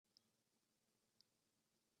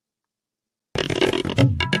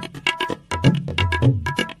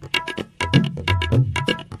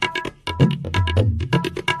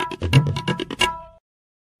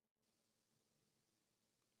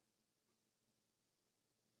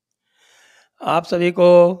आप सभी को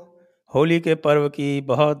होली के पर्व की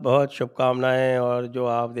बहुत बहुत शुभकामनाएं। और जो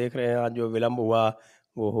आप देख रहे हैं आज जो विलंब हुआ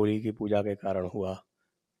वो होली की पूजा के कारण हुआ,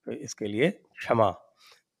 तो इसके लिए क्षमा।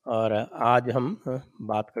 और आज हम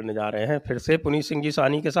बात करने जा रहे हैं फिर से पुनीत सिंह जी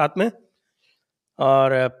साहनी के साथ में।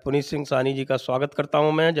 और पुनीत सिंह साहनी जी का स्वागत करता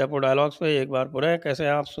हूं मैं जयपुर डायलॉग्स पे एक बार पुनः। कैसे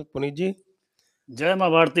हैं आप पुनीत जी? जय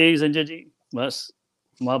माँ भारती संजय जी। बस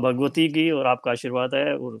माँ भगवती की और आपका आशीर्वाद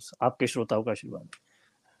है और आपके श्रोताओं का आशीर्वाद।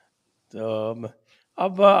 तो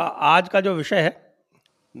अब आज का जो विषय है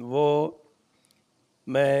वो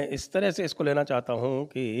मैं इस तरह से इसको लेना चाहता हूं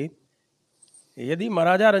कि यदि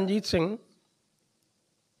महाराजा रंजीत सिंह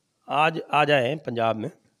आज आ जाए पंजाब में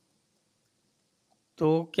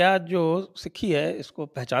तो क्या जो सिक्खी है इसको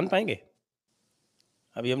पहचान पाएंगे?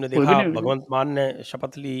 अभी हमने कोई भी देखा नहीं। भगवंत मान ने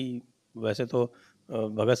शपथ ली, वैसे तो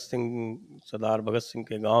भगत सिंह, सरदार भगत सिंह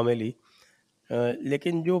के गांव में ली,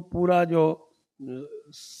 लेकिन जो पूरा जो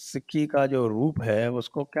सिक्खी का जो रूप है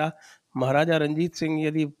उसको क्या महाराजा रंजीत सिंह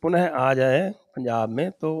यदि पुनः आ जाए पंजाब में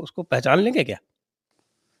तो उसको पहचान लेंगे क्या?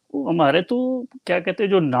 वो हमारे तो क्या कहते हैं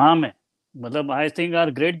जो नाम है, मतलब I think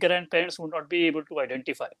our great grand parents would not be able to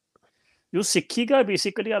identify जो सिक्खी का।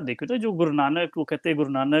 बेसिकली आप देखो तो जो गुरु नानक, वो कहते हैं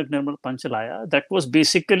गुरु नानक निर्मल पंच लाया, that was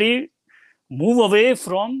basically move away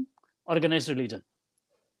from organised religion.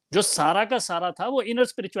 जो सारा का सारा था वो इनर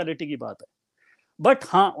स्पिरिचुअलिटी की बात है। बट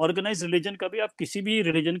हाँ, ऑर्गेनाइज रिलीजन का भी, आप किसी भी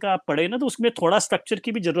रिलीजन का आप पढ़े ना तो उसमें थोड़ा स्ट्रक्चर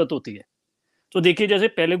की भी जरूरत होती है। तो देखिए जैसे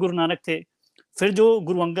पहले गुरु नानक थे, फिर जो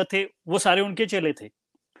गुरु अंगद थे वो सारे उनके चेले थे।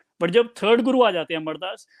 बट जब थर्ड गुरु आ जाते हैं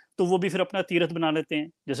अमरदास, तो वो भी फिर अपना तीर्थ बना लेते हैं,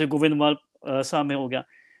 जैसे गोविंदवाल साहब में हो गया।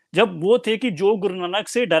 जब वो थे कि जो गुरु नानक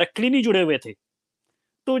से डायरेक्टली नहीं जुड़े हुए थे,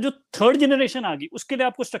 तो जो थर्ड जनरेशन आ गई उसके लिए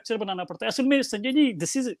आपको स्ट्रक्चर बनाना पड़ता है। असल में Sanjay ji,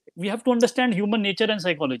 this is we have to understand human nature and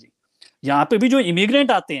psychology. यहाँ पे भी जो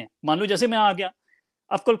इमिग्रेंट आते हैं, मान लो जैसे मैं आ गया,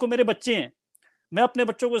 अब कल को मेरे बच्चे हैं, मैं अपने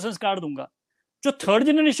बच्चों को संस्कार दूंगा। जो थर्ड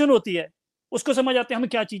जनरेशन होती है उसको समझ आते हैं हमें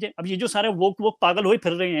क्या चीज है। अब ये जो सारे वो पागल हो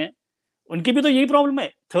फिर रहे हैं, उनकी भी तो यही प्रॉब्लम है।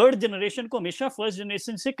 थर्ड जनरेशन को हमेशा फर्स्ट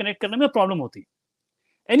जनरेशन से कनेक्ट करने में प्रॉब्लम होती है।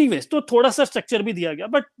 एनीवेज, तो थोड़ा सा स्ट्रक्चर भी दिया गया,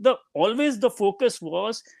 but the always the focus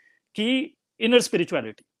was कि इनर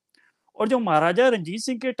स्पिरिचुअलिटी। और जो महाराजा रंजीत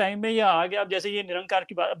सिंह के टाइम में ये आ गया, अब जैसे ये निरंकार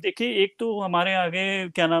की बात, अब देखिए एक तो हमारे आगे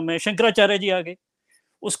क्या नाम है, शंकराचार्य जी आ गए।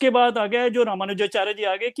 उसके बाद आ गया जो रामानुजाचार्य जी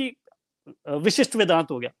आ गए कि विशिष्ट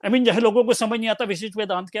वेदांत हो गया। आई मीन जैसे लोगों को समझ नहीं आता विशिष्ट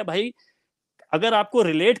वेदांत क्या भाई। अगर आपको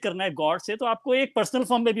रिलेट करना है गॉड से तो आपको एक पर्सनल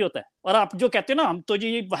फॉर्म में भी होता है। और आप जो कहते हैं ना, हम तो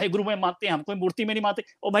जी भाई गुरु में मानते हैं, हम कोई मूर्ति में नहीं मानते,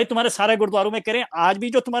 और भाई तुम्हारे सारे गुरुद्वारों में कह रहे हैं, आज भी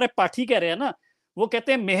जो तुम्हारे पाठी कह रहे हैं ना, वो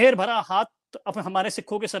कहते हैं मेहर भरा हाथ अपने हमारे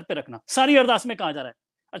सिखों के सर पे रखना। सारी अरदास में कहा जा रहा है।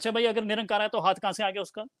 अच्छा भाई, अगर निरंकार है तो हाथ कहां से आ गया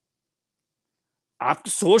उसका? आप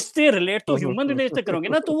सोचते रिलेट तो ह्यूमन रिलेट करोगे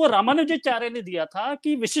ना, तो वो रामानुजाचार्य ने दिया था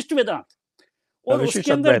कि विशिष्ट वेदांत। और विशिष्ट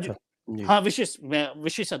उसके अंदर अद्वैत जी। हाँ,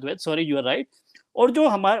 विशिष्ट अद्वैत, सॉरी यू आर राइट। और जो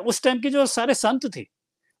हमारे उस टाइम के जो सारे संत थे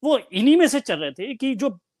वो इन्हीं में से चल रहे थे कि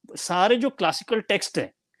जो सारे जो क्लासिकल टेक्स्ट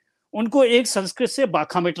है उनको एक संस्कृत से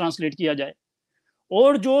बाखा में ट्रांसलेट किया जाए,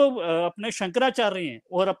 और जो अपने शंकराचार्य हैं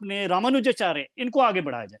और अपने रामानुजाचार्य हैं इनको आगे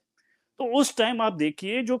बढ़ाया जाए। तो उस टाइम आप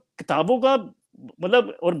देखिए जो किताबों का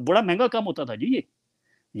मतलब, और बड़ा महंगा काम होता था जी।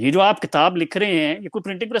 ये जो आप किताब लिख रहे हैं, ये कोई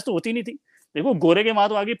प्रिंटिंग प्रेस तो होती नहीं थी। देखो गोरे के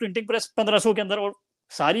बाद आ गई प्रिंटिंग प्रेस 1500 के अंदर, और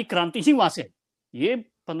सारी क्रांति ही वहां से है। ये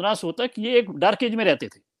 1500 तक ये एक डार्क एज में रहते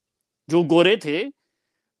थे जो गोरे थे।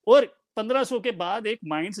 और 1500 के बाद एक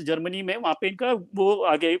माइंस जर्मनी में, वहां पे इनका वो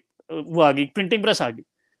आ गई प्रिंटिंग प्रेस आ गई,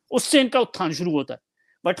 उससे इनका उत्थान शुरू होता है।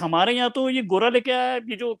 बट हमारे यहाँ तो ये गोरा लेके आया,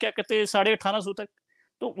 ये जो क्या कहते हैं 1850 तक।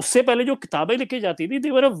 तो उससे पहले जो किताबें लिखी जाती थी, दे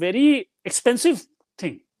वर अ वेरी एक्सपेंसिव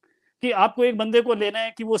थिंग। कि आपको एक बंदे को लेना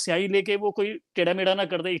है कि वो स्याही लेके वो कोई टेढ़ा मेढ़ा ना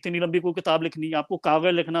कर दे, इतनी लंबी कोई किताब लिखनी, आपको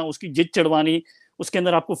कागज लिखना, उसकी जिद चढ़वानी, उसके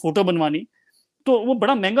अंदर आपको फोटो बनवानी, तो वो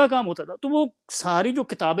बड़ा महंगा काम होता था। तो वो सारी जो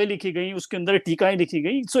किताबें लिखी गई उसके अंदर टीकाएं लिखी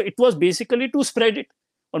गई, so it was basically to spread it.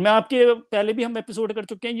 और मैं आपके पहले भी हम एपिसोड कर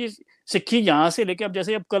चुके हैं, ये सिक्खी यहाँ से लेके, अब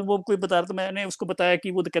जैसे अब कल वो कोई बता रहा था, मैंने उसको बताया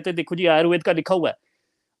कि वो कहते देखो जी आयुर्वेद का लिखा हुआ है।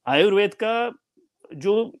 आयुर्वेद का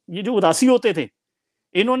जो ये जो उदासी होते थे,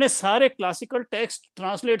 इन्होंने सारे क्लासिकल टेक्स्ट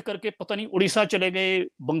ट्रांसलेट करके पता नहीं उड़ीसा चले गए,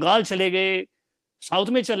 बंगाल चले गए, साउथ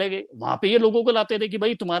में चले गए, वहां पे ये लोगों को लाते थे कि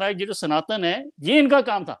भाई तुम्हारा ये जो सनातन है ये इनका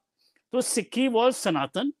काम था। तो सिक्खी was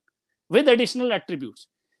Sanatan with additional attributes.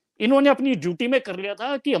 इन्होंने अपनी ड्यूटी में कर लिया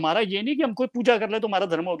था कि हमारा ये नहीं कि हम कोई पूजा कर ले तो हमारा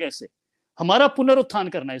धर्म हो गया, इससे हमारा पुनरुत्थान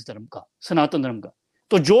करना है इस धर्म का, सनातन धर्म का।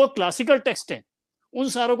 तो जो क्लासिकल टेक्स्ट है उन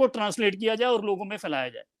सारों को ट्रांसलेट किया जाए और लोगों में फैलाया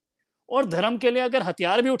जाए। और धर्म के लिए अगर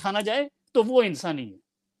हथियार भी उठाना जाए तो वो इंसानी है,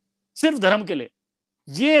 सिर्फ धर्म के लिए।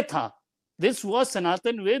 ये था, this was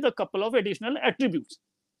Sanatan with a couple of additional attributes.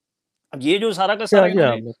 अब ये जो सारा का सारा हाँ जी,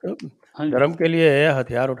 हाँ इन्होंने बिल्कुल। हाँ जी। धर्म के लिए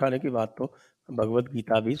हथियार उठाने की बात तो भगवत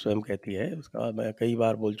गीता भी स्वयं कहती है। उसका मैं कई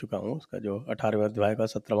बार बोल चुका हूँ, उसका जो 18वें अध्याय का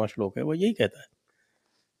 17वां श्लोक है वो यही कहता है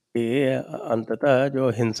कि अंततः जो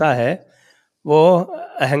हिंसा है वो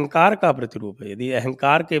अहंकार का प्रतिरूप है। यदि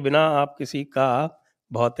अहंकार के बिना आप किसी का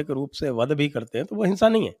भौतिक रूप से वध भी करते हैं तो वो हिंसा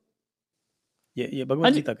नहीं है। ये हाँ भगवत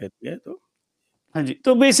जी। गीता कहती है। तो हाँ जी,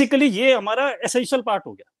 तो बेसिकली ये हमारा एसेंशियल पार्ट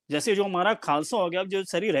हो गया। जैसे जो हमारा खालसा हो गया, जो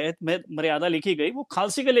सारी रहत में मर्यादा लिखी गई वो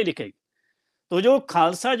खालसे के लिए लिखी गई। तो जो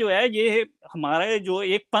खालसा जो है ये हमारे जो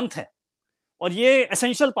एक पंथ है, और ये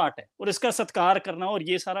एसेंशियल पार्ट है, और इसका सत्कार करना और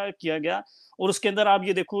ये सारा किया गया। और उसके अंदर आप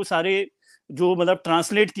ये देखो सारे जो मतलब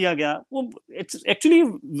ट्रांसलेट किया गया वो इट्स एक्चुअली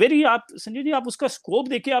वेरी, आप संजय जी आप उसका स्कोप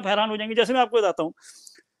देखिए, आप हैरान हो जाएंगे। जैसे मैं आपको बताता हूँ,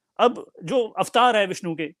 अब जो अवतार है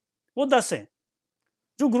विष्णु के वो 10 है,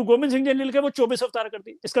 जो गुरु गोविंद सिंह जी ने लिखे वो 24 अवतार कर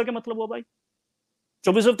दिए। इसका क्या मतलब हुआ भाई?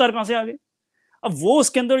 24 अवतार कहां से आ गए? अब वो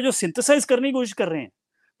उसके अंदर जो सिंथेसाइज करने की कोशिश कर रहे हैं,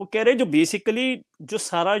 वो कह रहे हैं जो बेसिकली जो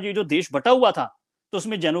सारा ये जो देश बटा हुआ था, तो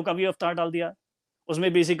उसमें जैनों का भी अवतार डाल दिया,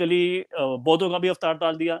 उसमें बेसिकली बौद्धों का भी अवतार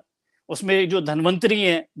डाल दिया, उसमें जो धनवंतरी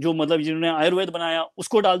है जो मतलब जिन्होंने आयुर्वेद बनाया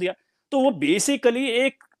उसको डाल दिया। तो वो बेसिकली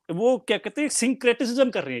एक वो क्या कहते हैं सिंक्रेटिसिज्म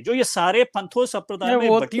कर रहे हैं, जो ये सारे पंथों संप्रदाय नहीं,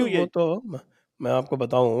 में बटी हुई वो है। तो मैं आपको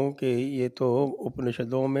बताऊं कि ये तो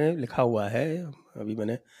उपनिषदों में लिखा हुआ है। अभी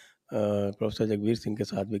मैंने प्रोफेसर जगबीर सिंह के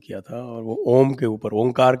साथ भी किया था और वो ओम के ऊपर,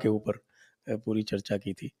 ओंकार के ऊपर पूरी चर्चा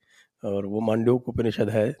की थी। और वो मांडूक्य उपनिषद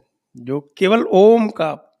है जो केवल ओम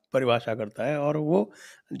का परिभाषा करता है, और वो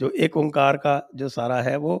जो एक ओंकार का जो सारा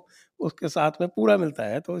है वो उसके साथ में पूरा मिलता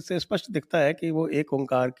है। तो इससे स्पष्ट दिखता है कि वो एक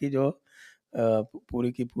ओंकार की जो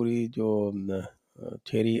पूरी की पूरी जो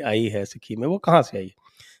थ्योरी आई है सिक्की में, वो कहाँ से आई।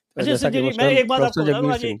 तो अच्छा जैसा कि संजय वो जी, मैं स्वयं एक बात आपको प्रोफेसर बता दूं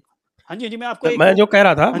जगबीर आज सिंह, हाँ जी, हाँ जी, मैं आपको एक मैं जो कह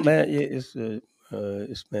रहा था, हाँ जी। मैं ये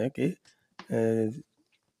इसमें कि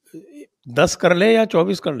 10 कर ले या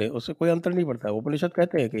 24 कर ले, उससे कोई अंतर नहीं पड़ता है। उपनिषद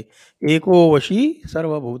कहते हैं कि एको वशी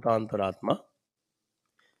सर्वभूतांतरात्मा,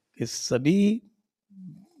 कि सभी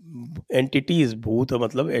एंटिटीज, भूत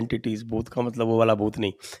मतलब एंटिटीज, भूत का मतलब वो वाला भूत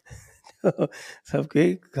नहीं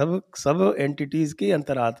सबके सब एंटिटीज की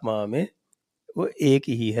अंतरात्मा में वो एक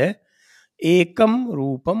ही है। एकम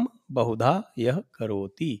रूपम बहुधा यह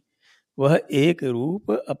करोति, वह एक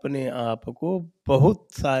रूप अपने आप को बहुत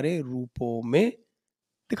सारे रूपों में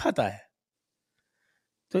दिखाता है।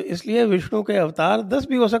 तो इसलिए विष्णु के अवतार 10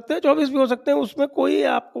 भी हो सकते हैं, 24 भी हो सकते हैं, उसमें कोई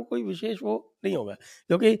आपको कोई विशेष वो नहीं होगा।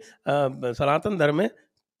 क्योंकि सनातन धर्म में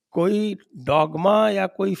कोई डॉगमा या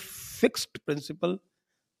कोई फिक्स्ड प्रिंसिपल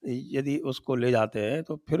यदि उसको ले जाते हैं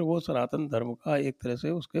तो फिर वो सनातन धर्म का एक तरह से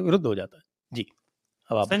उसके विरुद्ध हो जाता है। जी,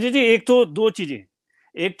 अब आप संजय बताइए। जी एक तो दो चीजें,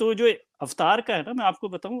 एक तो जो अवतार का है ना, मैं आपको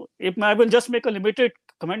बताऊं, एक मैं will just make a limited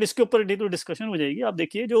comment, इसके ऊपर तो डिस्कशन हो जाएगी। आप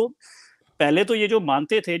देखिए जो पहले तो ये जो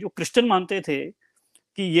मानते थे, जो क्रिश्चियन मानते थे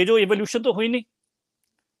कि ये जो इवोल्यूशन तो हुई नहीं,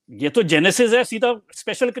 ये तो जेनेसिस है, सीधा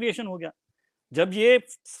स्पेशल क्रिएशन हो गया। जब ये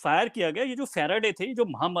फायर किया गया, ये जो फेराडे थे,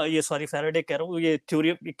 जो ये सॉरी फेराडे कह रहा हूँ, ये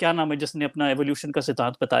थ्योरी क्या नाम है जिसने अपना एवोल्यूशन का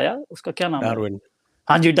सिद्धांत बताया, उसका क्या नाम है? डार्विन।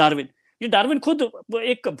 हाँ जी, डार्विन। ये डार्विन खुद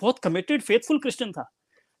एक बहुत कमिटेड फेथफुल क्रिश्चियन था।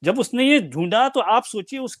 जब उसने ये ढूंढा तो आप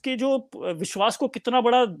सोचिए उसके जो विश्वास को कितना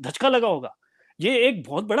बड़ा धचका लगा होगा। ये एक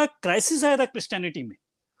बहुत बड़ा क्राइसिस आया था क्रिश्चियनिटी में,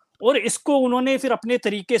 और इसको उन्होंने फिर अपने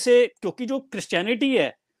तरीके से, क्योंकि जो क्रिश्चियनिटी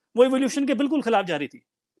है वो इवोल्यूशन के बिल्कुल खिलाफ जा रही थी,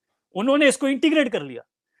 उन्होंने इसको इंटीग्रेट कर लिया।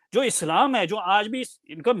 जो इस्लाम है, जो आज भी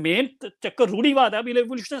इनका मेन चक्कर रूढ़ीवाद है, अभी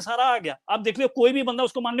इवोल्यूशन सारा आ गया। आप देख लो कोई भी बंदा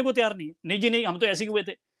उसको मानने को तैयार नहीं है, नहीं जी नहीं हम तो ऐसे ही हुए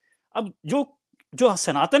थे। अब जो जो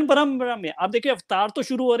सनातन परंपरा में आप देखिए अवतार तो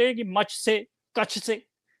शुरू हो रहे हैं कि मच्छ से, कच्छ से।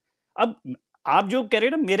 अब आप जो कह रहे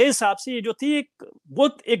हैं ना, मेरे हिसाब से ये जो थी एक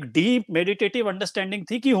बहुत एक डीप मेडिटेटिव अंडरस्टैंडिंग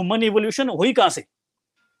थी कि ह्यूमन इवोल्यूशन हुई कहां से,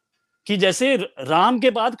 कि जैसे राम के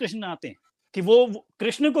बाद कृष्ण आते हैं, कि वो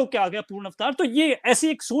कृष्ण को क्या गया पूर्ण अवतार। तो ये ऐसी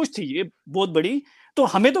एक सोच थी ये बहुत बड़ी। तो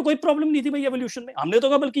हमें तो कोई प्रॉब्लम नहीं थी भाई एवोल्यूशन में, हमने तो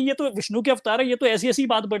कहा बल्कि ये तो विष्णु के अवतार है, ये तो ऐसी ऐसी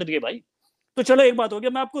बात बढ़ गई भाई। तो चलो एक बात हो गया,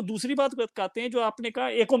 मैं आपको दूसरी बात कहते हैं जो आपने कहा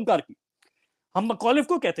एक ओमकार की, हम मकॉलिफ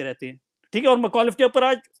को कहते रहते हैं, ठीक है, और मकॉलिफ के ऊपर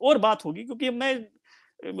आज और बात होगी, क्योंकि मैं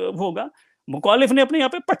होगा। मकॉलिफ ने अपने यहाँ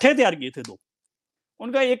पे पट्टे तैयार किए थे दो,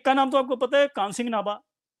 उनका एक का नाम तो आपको पता है कान सिंह नाभा,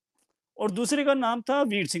 और दूसरे का नाम था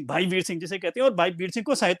वीर सिंह, भाई वीर सिंह जिसे कहते हैं। और भाई वीर सिंह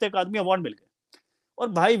को साहित्य अकादमी अवार्ड मिल गया। और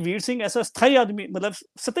भाई वीर सिंह ऐसा स्थायी आदमी, मतलब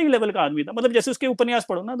सतही लेवल का आदमी था। मतलब जैसे उसके उपन्यास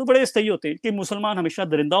पढ़ो ना तो बड़े स्थायी होते हैं, कि मुसलमान हमेशा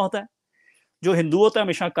दरिंदा होता है, जो हिंदू होता है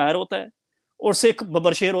हमेशा कायर होता है, और सिख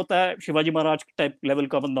बबरशेर होता है, शिवाजी महाराज टाइप लेवल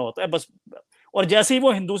का बंदा होता है बस। और जैसे ही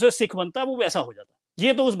वो हिंदू से सिख बनता है वो वैसा हो जाता है।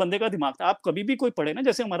 ये तो उस बंदे का दिमाग था। आप कभी भी कोई पढ़े ना,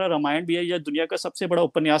 जैसे हमारा रामायण भी है, या दुनिया का सबसे बड़ा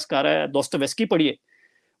उपन्यासकार है दोस्तोयेव्स्की पढ़िए,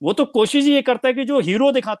 वो तो कोशिश ये करता है कि जो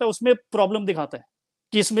हीरो दिखाता है उसमें प्रॉब्लम दिखाता है,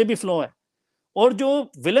 कि इसमें भी फ्लॉ है, और जो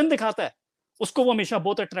विलन दिखाता है उसको वो हमेशा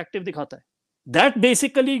बहुत अट्रैक्टिव दिखाता है। That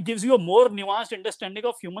basically gives you a more nuanced understanding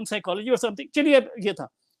of human psychology और समथिंग। चलिए ये था।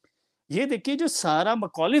 ये देखिए जो सारा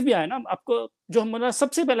मकॉलिफ भी आया ना आपको, जो हमारा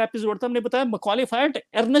सबसे पहला एपिसोड था, हमने बताया मकॉलिफ आया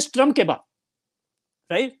अर्नेस्ट ट्रम्प के बाद,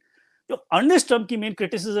 राइट। जो अर्नेस्ट ट्रम्प की मेन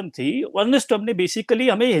क्रिटिसिज्म थी, अर्नेस्ट ट्रम्प ने बेसिकली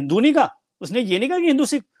हमें हिंदू नहीं कहा, उसने ये नहीं कहा कि हिंदू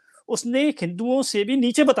सिख, उसने हिंदुओं से भी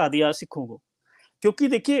नीचे बता दिया सिखों को। क्योंकि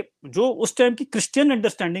देखिए जो उस टाइम की क्रिश्चियन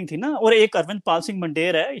अंडरस्टैंडिंग थी ना, और एक अरविंद पाल सिंह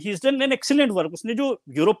मंडेर है, he is done an excellent work, उसने जो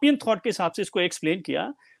यूरोपियन थॉट के हिसाब से इसको एक्सप्लेन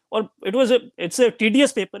किया, और it's a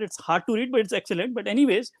tedious paper, it's hard to read but it's excellent. But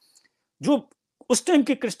anyways, जो उस टाइम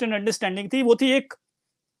की क्रिश्चियन अंडरस्टैंडिंग थी वो थी एक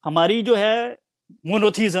हमारी जो है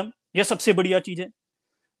मोनोथीज्म, ये सबसे बढ़िया चीज है।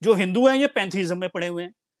 जो हिंदू हैं ये पैंथीज्म में पड़े हुए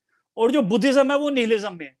हैं, और जो बुद्धिज्म है वो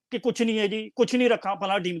निहिलिज्म में है कि कुछ नहीं है जी, कुछ नहीं रखा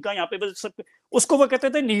फला ढीमका यहाँ पे बस सब, उसको वो कहते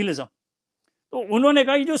थे निहिलिज्म। तो उन्होंने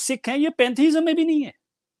कहा जो सिख हैं ये पैंथीज्म में भी नहीं है,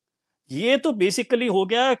 ये तो बेसिकली हो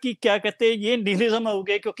गया कि क्या कहते हैं, ये निहिलिज्म हो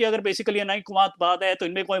गया, क्योंकि अगर बेसिकली अनाइकवादवाद है तो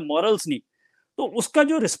इनमें कोई मॉरल्स नहीं। तो उसका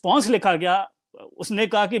जो रिस्पॉन्स लिखा गया, उसने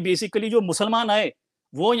कहा कि बेसिकली जो मुसलमान आए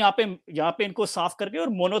वो यहाँ पे इनको साफ करके और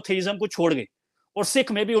मोनोथेइज्म को छोड़ गए, और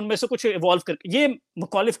सिख में भी उनमें से कुछ इवॉल्व करके, ये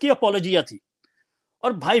मकॉलिफ की अपोलोजिया थी।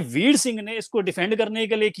 और भाई वीर सिंह ने इसको डिफेंड करने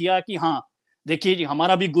के लिए किया कि हाँ देखिए जी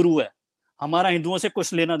हमारा भी गुरु है, हमारा हिंदुओं से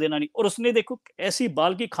कुछ लेना देना नहीं। और उसने देखो ऐसी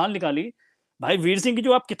बाल की खान निकाली। भाई वीर सिंह की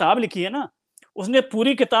जो आप किताब लिखी है ना, उसने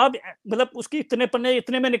पूरी किताब मतलब उसकी इतने पन्ने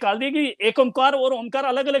इतने में निकाल दिए कि एक ओंकार और ओंकार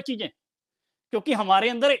अलग अलग चीजें, क्योंकि हमारे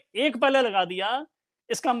अंदर एक पहले लगा दिया,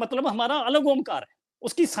 इसका मतलब हमारा अलग ओंकार है।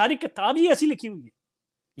 उसकी सारी किताब ही ऐसी लिखी हुई है।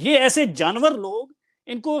 ये ऐसे जानवर लोग,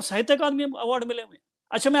 इनको साहित्य अकादमी अवार्ड मिले हुए।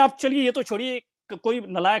 अच्छा मैं आप चलिए ये तो छोड़िए, कोई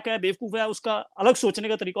नलायक है बेवकूफ है उसका अलग सोचने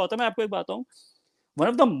का तरीका होता है। मैं आपको एक बात बताऊं, one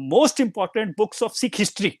of the most important books of Sikh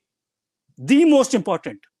history, the most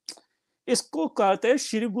important, इसको कहते हैं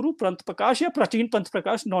श्री गुरु पंथ प्रकाश या प्राचीन पंथ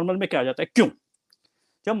प्रकाश, नॉर्मल में क्या जाता है। क्यों?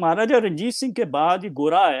 जब महाराजा रंजीत सिंह के बाद ये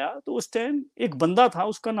गोरा आया तो उस टाइम एक बंदा था,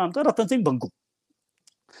 उसका नाम था रतन सिंह भंगू।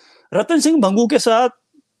 रतन सिंह भंगू के साथ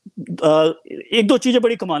एक दो चीजें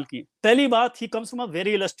बड़ी कमाल की। पहली बात, he comes from a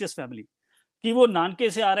very illustrious family, कि वो नानके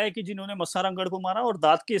से आ रहा है कि जिन्होंने मस्सारंगढ़ को मारा, और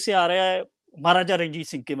दादके से आ रहा है महाराजा रंजीत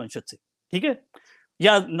सिंह के वंशज से, ठीक है,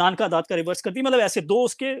 या नानका दाद का रिवर्स करती, मतलब ऐसे दो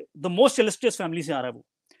उसके द मोस्ट इलस्ट्रियस फैमिली से आ रहा है वो।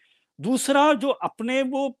 दूसरा जो अपने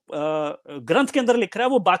वो ग्रंथ के अंदर लिख रहा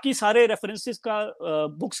है, वो बाकी सारे रेफरेंसेस का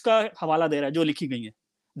बुक्स का हवाला दे रहा है जो लिखी गई है।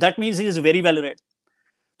 That means he is very well read.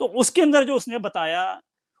 तो उसके अंदर जो उसने बताया,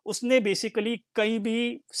 उसने बेसिकली कहीं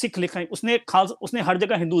भी सिख लिखा, उसने हर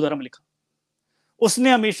जगह हिंदू धर्म लिखा।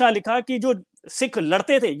 उसने हमेशा लिखा कि जो सिख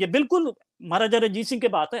लड़ते थे, ये बिल्कुल महाराजा रंजीत सिंह की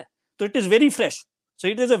बात है, तो it is very fresh. So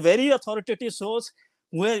it is a very authoritative source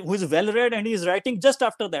who is well read, and he is writing just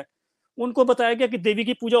after that. उनको बताया गया कि देवी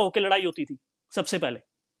की पूजा होकर लड़ाई होती थी सबसे पहले,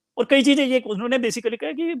 और कई चीजें ये उन्होंने बेसिकली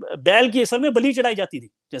कहा कि बैल की असल में बलि चढ़ाई जाती थी।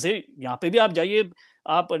 जैसे यहाँ पे भी आप जाइए,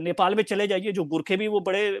 आप नेपाल में चले जाइए, जो गुरखे भी वो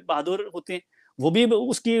बड़े बहादुर होते हैं, वो भी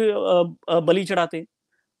उसकी बलि चढ़ाते हैं।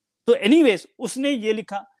 तो एनीवेज उसने ये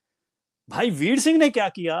लिखा। भाई वीर सिंह ने क्या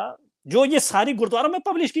किया, जो ये सारी गुरुद्वारा में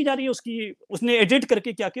पब्लिश की जा रही है उसकी, उसने एडिट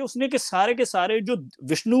करके क्या किया, उसने के सारे जो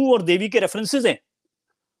विष्णु और देवी के रेफरेंसेस हैं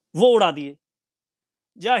वो उड़ा दिए।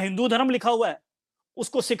 जहां हिंदू धर्म लिखा हुआ है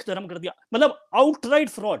उसको सिख धर्म कर दिया, मतलब आउटराइट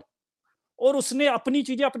फ्रॉड। और उसने अपनी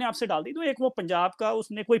चीजें अपने आप से डाल दी। तो एक वो पंजाब का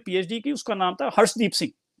उसने कोई पीएचडी की, उसका नाम था हर्षदीप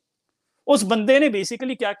सिंह। उस बंदे ने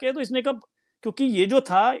बेसिकली क्या किया, तो इसने कहा, क्योंकि ये जो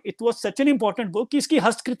था it was such an important book कि इसकी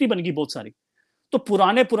हस्तकृति बन गई बहुत सारी। तो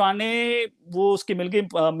पुराने पुराने वो उसके मिल गए,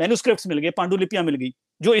 मैन्युस्क्रिप्ट्स मिल गए, पांडुलिपियां मिल गई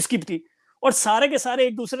जो इसकी थी, और सारे के सारे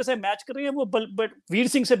एक दूसरे से मैच कर रहे हैं वो, बट वीर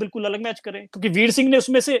सिंह से बिल्कुल अलग मैच कर रहे हैं, क्योंकि वीर सिंह ने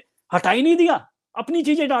उसमें से हटा ही नहीं दिया, अपनी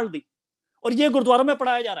चीजें डाल दी। और ये गुरुद्वारों में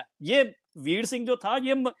पढ़ाया जा रहा है। ये वीर सिंह जो था,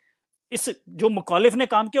 ये इस जो मुखालिफ ने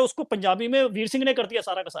काम किया उसको पंजाबी में वीर सिंह ने कर दिया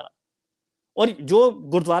सारा का सारा। और जो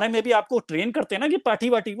गुरुद्वारे में भी आपको ट्रेन करते हैं ना कि पाठी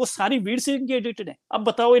वाटी, वो सारी वीर सिंह की एडिटेड है। अब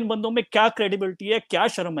बताओ इन बंदों में क्या क्रेडिबिलिटी है, क्या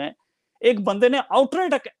शर्म है। एक बंदे ने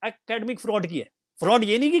आउटराइट एकेडमिक फ्रॉड किया है। फ्रॉड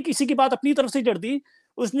ये नहीं कि किसी की बात अपनी तरफ से जड़ दी,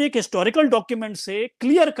 उसने एक हिस्टोरिकल डॉक्यूमेंट से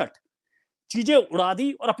क्लियर कट चीजें उड़ा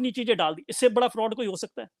दी और अपनी चीजें डाल दी। इससे बड़ा फ्रॉड कोई हो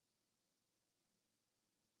सकता है?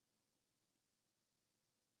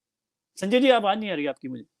 संजय जी आवाज नहीं आ रही आपकी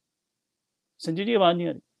मुझे। संजय जी आवाज नहीं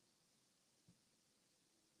आ रही।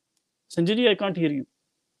 Sanjay ji I can't hear you.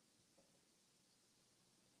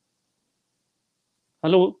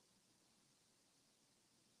 Hello.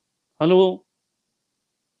 Hello.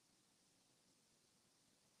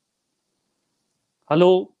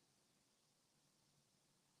 Hello.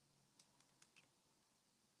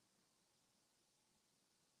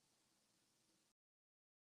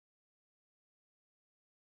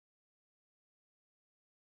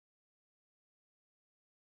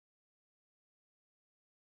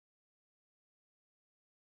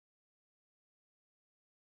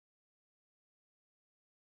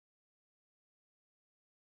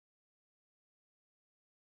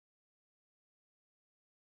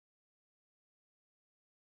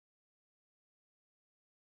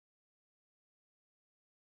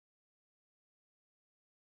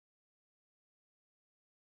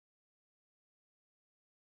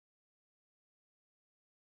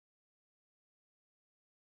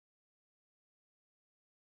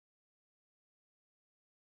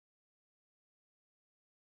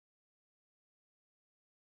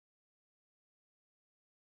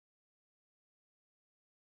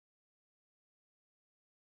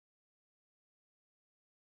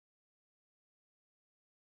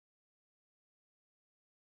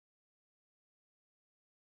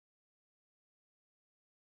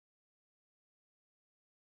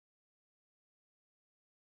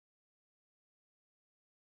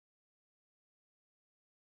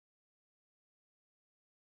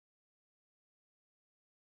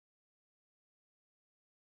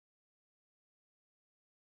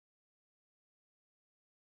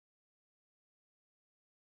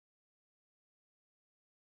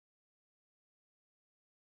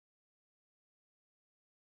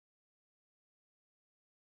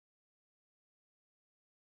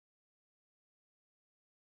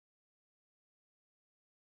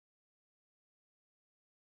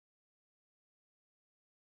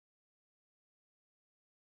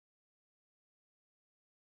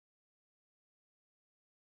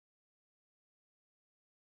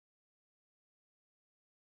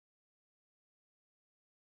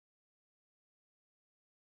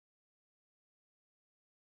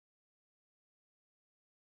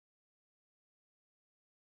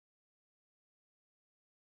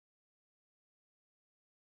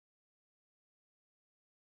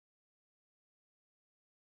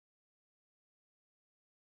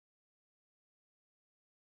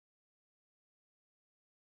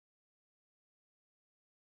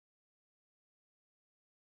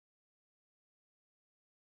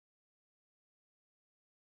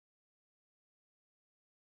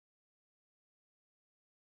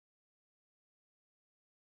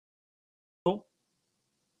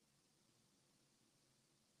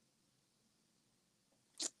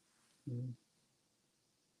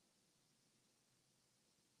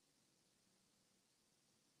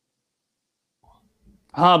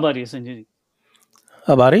 हाँ, अब आ रही है संजय जी।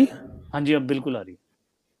 अब आ रही? हाँ जी, अब बिल्कुल आ रही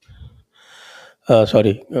है।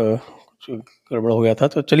 सॉरी, कुछ गड़बड़ हो गया था।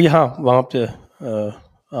 तो चलिए, हाँ, वहाँ पे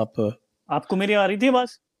आप आपको मेरी आ रही थी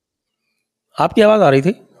आवाज? आपकी आवाज़ आ रही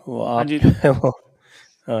थी, वो हाँ आप जी। जो है वो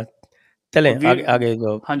चलें और वीर, आगे आगे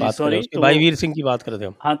जो हाँ जी बात करें सॉरी, उसकी, तो भाई वीर सिंह की बात कर रहे थे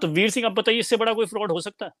हम। हाँ, तो वीर सिंह, अब बताइए इससे बड़ा कोई फ्रॉड हो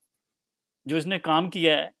सकता है जो इसने काम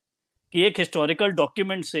किया है कि एक हिस्टोरिकल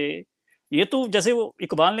डॉक्यूमेंट से, ये तो जैसे वो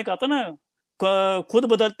इकबाल ने कहा था ना, खुद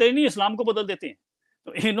बदलते ही नहीं, इस्लाम को बदल देते हैं।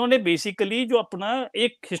 तो इन्होंने बेसिकली जो अपना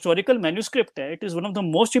एक हिस्टोरिकल मैन्यूस्क्रिप्ट है, it is one of the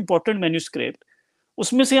most important manuscript,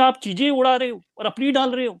 उसमें से आप चीजें उड़ा रहे हो और अपनी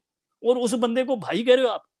डाल रहे हो, और उस बंदे को भाई कह रहे हो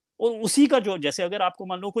आप। और उसी का जो, जैसे अगर आपको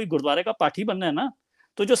मान लो कोई गुरुद्वारे का पाठी बनना है ना,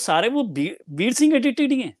 तो जो सारे वो वीर सिंह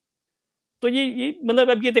एडिटेड ही हैं। तो ये मतलब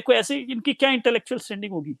अब ये देखो, ऐसे इनकी क्या इंटेलेक्चुअल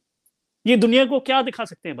स्टैंडिंग होगी, ये दुनिया को क्या दिखा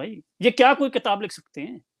सकते हैं भाई, ये क्या कोई किताब लिख सकते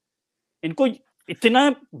हैं? इनको इतना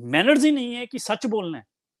मैनर्स ही नहीं है कि सच बोलना है।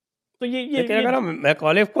 तो लेकिन अगर हम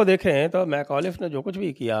मैकॉलिफ को देखें तो मैकॉलिफ ने जो कुछ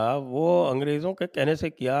भी किया वो अंग्रेज़ों के कहने से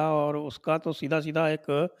किया, और उसका तो सीधा सीधा एक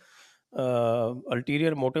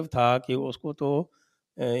अल्टीरियर मोटिव था कि उसको तो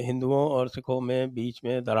हिंदुओं और सिखों में बीच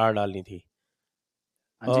में दरार डालनी थी।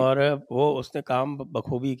 हाँ जी। और वो उसने काम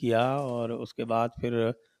बखूबी किया, और उसके बाद फिर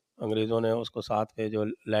अंग्रेज़ों ने उसको साथ में जो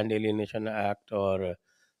लैंड एलियनेशन एक्ट और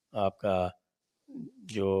आपका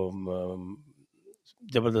जो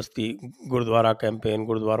ज़बरदस्ती गुरुद्वारा कैंपेन,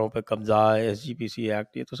 गुरुद्वारों पे कब्ज़ा, एसजीपीसी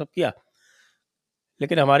एक्ट, ये तो सब किया।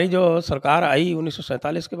 लेकिन हमारी जो सरकार आई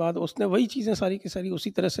 1947 के बाद, उसने वही चीज़ें सारी की सारी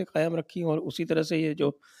उसी तरह से कायम रखी, और उसी तरह से ये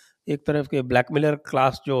जो एक तरफ के ब्लैकमेलर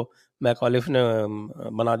क्लास जो मैकॉलिफ ने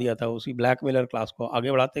बना दिया था, उसी ब्लैकमेलर क्लास को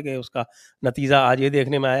आगे बढ़ाते गए। उसका नतीजा आज ये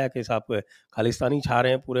देखने में आया कि साहब खालिस्तानी छा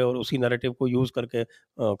रहे हैं पूरे, और उसी नैरेटिव को यूज़ करके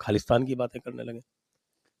खालिस्तान की बातें करने लगे।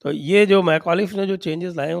 तो ये जो मैकॉलिफ ने जो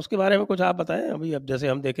चेंजेस लाए हैं उसके बारे में कुछ आप बताएं अभी। अब जैसे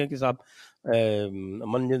हम देखें कि साहब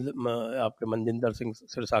आपके मनजिंदर सिंह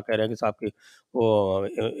सिरसा कह रहे हैं कि साहब की वो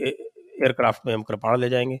एयरक्राफ्ट में हम कृपाण ले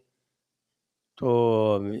जाएंगे।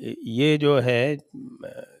 तो ये जो है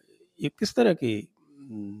ये किस तरह की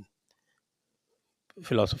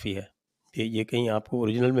फिलॉसफी है? ये कहीं आपको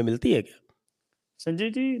ओरिजिनल में मिलती है क्या? संजय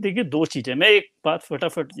जी देखिए, दो चीजें, मैं एक बात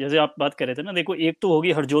फटाफट, जैसे आप बात कर रहे थे ना, देखो एक तो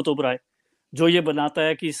होगी हरजोत ओबराय, जो ये बनाता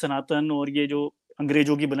है कि सनातन और ये जो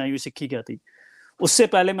अंग्रेजों की बनाई हुई सिक्खी क्या थी। उससे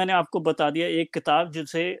पहले मैंने आपको बता दिया एक किताब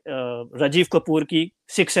जिसे राजीव कपूर की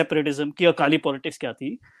सिख सेपरेटिज्म की अकाली पॉलिटिक्स क्या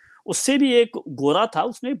थी, उससे भी एक गोरा था,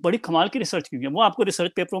 उसने बड़ी कमाल की रिसर्च की है, वो आपको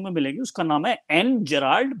रिसर्च पेपरों में मिलेगी। उसका नाम है एन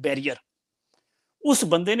जेराल्ड बैरियर। उस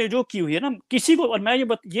बंदे ने जो की हुई है ना किसी को, और मैं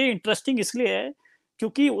ये इंटरेस्टिंग इसलिए है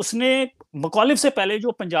क्योंकि उसने मकॉलिफ से पहले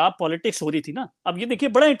जो पंजाब पॉलिटिक्स हो रही थी ना, अब ये देखिए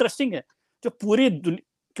बड़ा इंटरेस्टिंग है, जो पूरी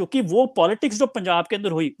क्योंकि वो पॉलिटिक्स जो पंजाब के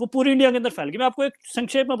अंदर हुई वो पूरी इंडिया के अंदर फैल गई। मैं आपको एक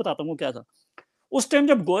संक्षेप में बताता हूँ क्या था। उस टाइम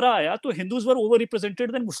जब गोरा आया तो Hindus were over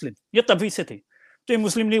represented than Muslim, ये तभी से थे। तो ये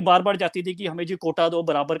मुस्लिम लीग बार बार जाती थी कि हमें जी कोटा दो,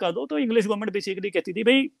 बराबर का दो। तो इंग्लिश गवर्नमेंट बेसिकली कहती थी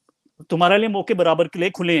भाई तुम्हारे लिए मौके बराबर के लिए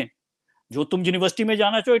खुले हैं, जो तुम यूनिवर्सिटी में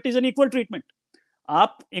जाना चाहो it is an equal treatment.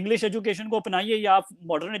 आप इंग्लिश एजुकेशन को अपनाइए या आप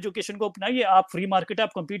मॉडर्न एजुकेशन को अपनाइए, आप फ्री मार्केट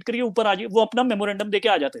आप compete करिए, ऊपर आ जाइए। वो अपना मेमोरेंडम देके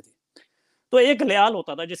आ जाते थे। तो एक लियाल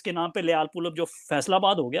होता था जिसके नाम पे लियाल पुल जो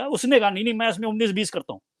फैसलाबाद हो गया, उसने कहा नहीं नहीं मैं इसमें 19-20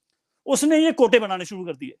 करता हूँ। उसने ये कोटे बनाने शुरू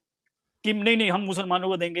कर दिए कि नहीं नहीं हम मुसलमानों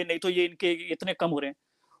को देंगे, नहीं तो ये इनके इतने कम हो रहे हैं।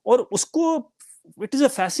 और उसको, it is a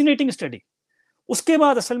fascinating study. उसके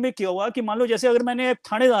बाद असल में क्या हुआ कि मान लो जैसे अगर मैंने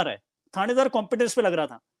थानेदार है, थानेदार कॉम्पिटेंस पे लग रहा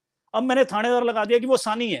था, अब मैंने थानेदार लगा दिया कि वो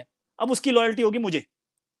सानी है, अब उसकी लॉयल्टी होगी मुझे,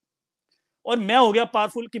 और मैं हो गया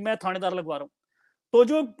पावरफुल कि मैं थानेदार लगवा रहा हूं। तो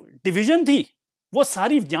जो डिवीजन थी वो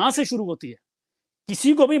सारी यहां से शुरू होती है।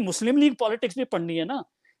 किसी को भी मुस्लिम लीग पॉलिटिक्स भी पढ़नी है ना,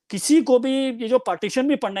 किसी को भी ये जो पार्टीशन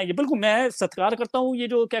भी पढ़ना है, ये बिल्कुल मैं सत्कार करता हूँ ये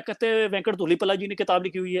जो क्या कहते हैं वेंकट धूलीपला जी ने किताब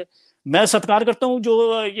लिखी हुई है। मैं सत्कार करता हूँ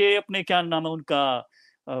जो ये अपने क्या नाम है उनका,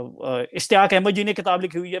 इश्तियाक अहमद जी ने किताब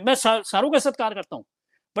लिखी हुई है। मैं सारों का सत्कार करता हूँ।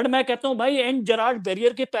 बट मैं कहता हूँ भाई एंड जरार्ड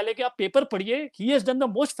बैरियर के पहले के आप पेपर पढ़िए, he has done the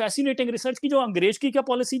most fascinating research की जो अंग्रेज की क्या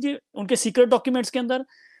पॉलिसी थी उनके सीक्रेट डॉक्यूमेंट्स के अंदर,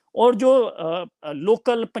 और जो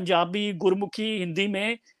लोकल पंजाबी गुरमुखी हिंदी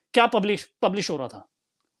में क्या पब्लिश हो रहा था।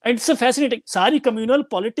 It's fascinating. सारी कम्युनल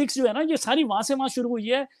पॉलिटिक्स जो है ना ये सारी वहां से वहां शुरू हुई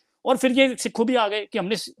है। और फिर ये सिखों भी आ गए कि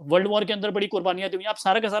हमने वर्ल्ड वॉर के अंदर बड़ी कुर्बानियां दी। आप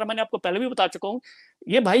सारा का सारा मैंने आपको पहले भी बता चुका हूँ।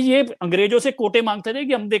 ये भाई ये अंग्रेजों से कोटे मांगते थे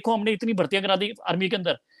कि हम देखो हमने इतनी भर्तियां करा दी आर्मी के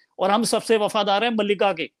अंदर, और हम सबसे वफादार हैं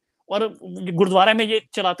मल्लिका के। और गुरुद्वारा में ये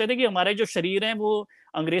चलाते थे कि हमारे जो शरीर हैं वो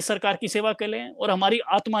अंग्रेज सरकार की सेवा के लिए, और हमारी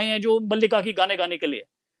आत्माएं हैं जो मल्लिका की गाने गाने के लिए।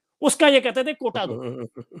 उसका ये कहते थे कोटा दो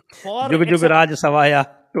फॉर जुग जुग इट्स। राज सवाया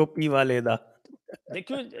टोपी वाले दा।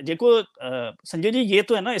 देखियो देखो संजय जी, ये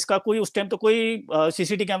तो है ना, इसका कोई उस टाइम तो कोई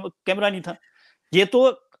सीसीटीवी कैमरा नहीं था। ये तो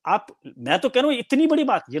आप, मैं तो कह रहा हूँ इतनी बड़ी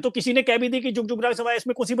बात, ये तो किसी ने कह भी दी कि जुग जुग राग सवाए,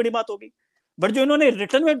 इसमें कौन सी बड़ी बात होगी। बट जो इन्होंने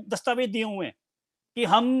रिटर्न में दस्तावेज दिए हुए हैं कि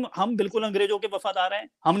हम बिल्कुल अंग्रेजों के वफादार हैं,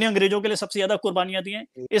 हमने अंग्रेजों के लिए सबसे ज्यादा कुर्बानियां दी हैं,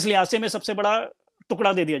 इस लिहाज से हमें सबसे बड़ा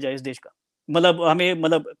टुकड़ा दे दिया जाए इस देश का, मतलब हमें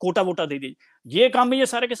मतलब कोटा वोटा दे दिया, ये काम में ये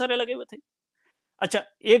सारे के सारे लगे हुए थे। अच्छा,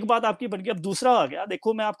 एक बात आपकी बन गई, अब दूसरा आ गया।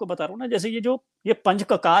 देखो मैं आपको बता रहा हूँ ना, जैसे ये पंच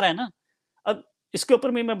ककार है ना, अब इसके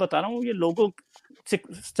ऊपर मैं बता रहा हूँ, ये लोगों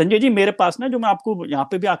संजय जी मेरे पास ना, जो मैं आपको यहाँ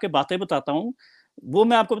पे भी आके बातें बताता हूँ, वो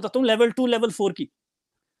मैं आपको बताता हूँ लेवल 2 लेवल 4 की।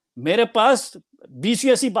 मेरे पास 20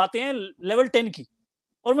 ऐसी बातें हैं लेवल 10 की,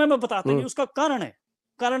 और मैं बताता हूँ उसका कारण है।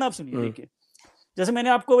 कारण आप सुनिए, देखिए जैसे मैंने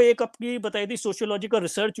आपको एक अपनी बताई थी, सोशियोलॉजिकल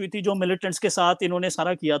रिसर्च हुई थी जो मिलिटेंट्स के साथ इन्होंने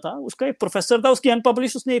सारा किया था, उसका एक प्रोफेसर था, उसकी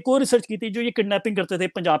अनपब्लिश, उसने एक और रिसर्च की थी जो ये किडनैपिंग करते थे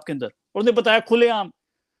पंजाब के अंदर, और उसने बताया खुलेआम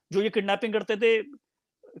जो ये किडनैपिंग करते थे,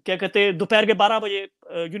 क्या कहते हैं, दोपहर के 12 बजे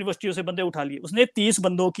यूनिवर्सिटियों से बंदे उठा लिए, उसने 30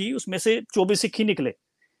 बंदों की, उसमें से 24 सिख ही निकले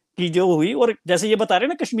कि जो हुई। और जैसे ये बता रहे हैं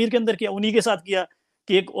ना कश्मीर के अंदर किया, उन्हीं के साथ किया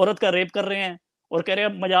कि एक औरत का रेप कर रहे हैं और कह रहे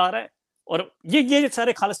हैं मजा आ रहा है, और ये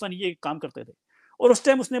सारे खालिस्तानी ये काम करते थे। और उस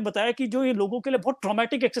टाइम उसने बताया कि जो ये लोगों के लिए बहुत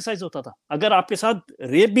ट्रॉमेटिक एक्सरसाइज होता था, अगर आपके साथ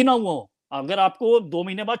रेप भी ना हुआ हो, अगर आपको 2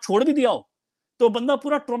 महीने बाद छोड़ भी दिया हो, तो बंदा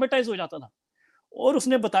पूरा ट्रॉमेटाइज हो जाता था। और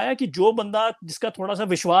उसने बताया कि जो बंदा जिसका थोड़ा सा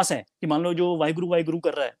विश्वास है कि मान लो जो वाहिगुरु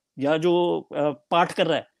कर रहा है या जो पाठ कर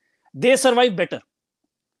रहा है, दे सर्वाइव बेटर।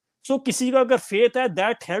 सो किसी का अगर फेथ है,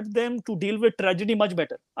 that help them to deal with tragedy much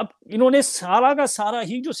better. अब इन्होंने सारा का सारा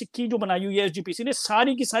ही जो सिक्की जो बनाई हुई है एसजीपीसी ने,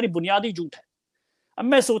 सारी की सारी बुनियादी झूठ है। अब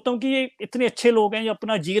मैं सोचता हूँ कि ये इतने अच्छे लोग हैं, ये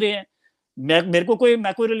अपना जी रहे हैं,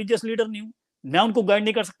 मैं कोई रिलीजियस लीडर नहीं हूँ, मैं उनको गाइड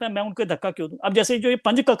नहीं कर सकता, मैं उनको धक्का क्यों दूं। अब जैसे जो ये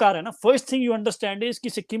पंच ककार है ना, first thing you understand is कि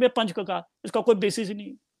सिक्की में पंच ककार, इसका कोई बेसिस ही नहीं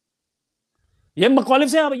है, ये मकौलिफ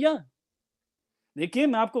से भैया। देखिए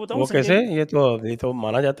मैं आपको बताऊं वो संजय कैसे? जी, ये तो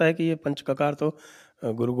माना जाता है कि ये पंच ककार तो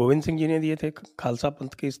गुरु गोविंद सिंह जी ने दिए थे खालसा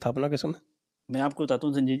पंथ की स्थापना के समय। मैं आपको बताता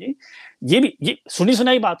हूँ संजय जी, ये भी ये सुनी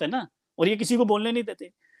सुनाई बात है ना, और ये किसी को बोलने नहीं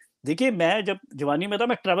देते। देखिए मैं जब जवानी में था,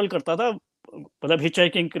 मैं ट्रैवल करता था, मतलब हिच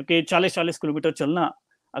हाइकिंग करके 40-40 किलोमीटर चलना।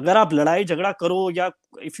 अगर आप लड़ाई झगड़ा करो या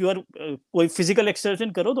इफ यू आर कोई फिजिकल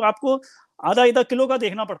एक्सरसाइज करो, तो आपको आधा आधा किलो का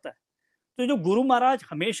देखना पड़ता है। तो जो गुरु महाराज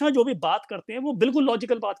हमेशा जो भी बात करते हैं वो बिल्कुल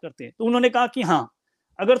लॉजिकल बात करते हैं। तो उन्होंने कहा कि हाँ,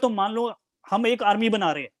 अगर तुम मान लो हम एक आर्मी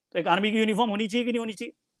बना रहे हैं, तो एक आर्मी की यूनिफॉर्म होनी चाहिए कि नहीं होनी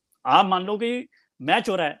चाहिए। आप मान लो कि मैच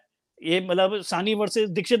हो रहा है, ये मतलब सानी वर्सेस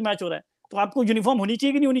दीक्षित मैच हो रहा है, तो आपको यूनिफॉर्म होनी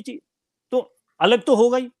चाहिए कि नहीं होनी चाहिए, तो अलग तो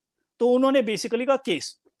होगा ही। तो उन्होंने बेसिकली कहा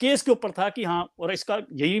केस केस के ऊपर था कि हाँ, और इसका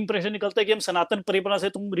यही इंप्रेशन निकलता है कि हम सनातन परंपरा से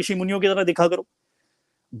तुम ऋषि मुनियों की तरह दिखा करो।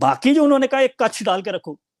 बाकी जो उन्होंने कहा एक कच्छ डाल के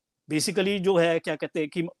रखो, बेसिकली जो है क्या कहते हैं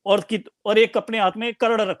कि और एक अपने हाथ में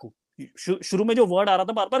करड़ रखो। शुरू में जो वर्ड आ रहा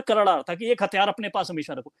था बार बार करड़ आ रहा था कि एक हथियार अपने पास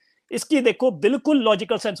हमेशा रखो। इसकी देखो बिल्कुल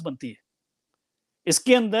लॉजिकल सेंस बनती है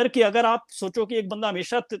इसके अंदर, कि अगर आप सोचो कि एक बंदा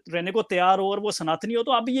हमेशा रहने को तैयार हो और वो सनातनी हो,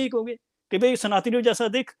 तो आप भी यही कहोगे कि भाई सनातनी जैसा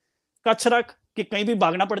दिख, कच्छ रख कि कहीं भी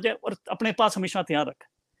भागना पड़ जाए, और अपने पास हमेशा हथियार रख।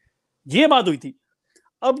 ये बात हुई थी।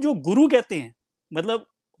 अब जो गुरु कहते हैं, मतलब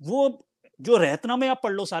वो जो रहतना में आप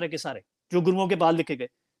पढ़ लो सारे के सारे जो गुरुओं के बाद लिखे गए,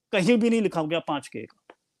 कहीं भी नहीं लिखा हो गया 5 के एक।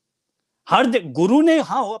 हर गुरु ने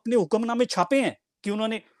हाँ अपने हुक्मनामे छापे हैं कि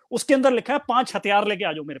उन्होंने उसके अंदर लिखा है 5 हथियार लेके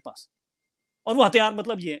आ जाओ मेरे पास। और वो हथियार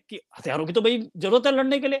मतलब ये है कि हथियारों की तो भाई जरूरत है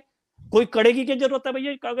लड़ने के लिए। कोई कड़े की क्या जरूरत है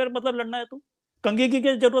भैया, अगर मतलब लड़ना है तो कंघी की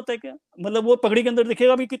क्या जरूरत है क्या, मतलब वो पगड़ी के अंदर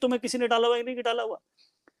दिखेगा भी कि तुम्हें किसी ने डाला हुआ है नहीं डाला हुआ।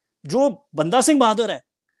 जो बंदा सिंह बहादुर है,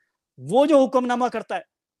 वो जो हुक्मनामा करता है,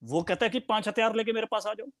 वो कहता है कि 5 हथियार लेके मेरे पास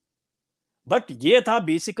आ जाओ। बट ये था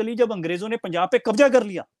बेसिकली जब अंग्रेजों ने पंजाब पे कब्जा कर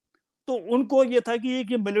लिया, तो उनको ये था कि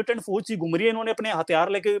ये मिलिटेंट फौज सी घूम रही है, इन्होंने अपने हथियार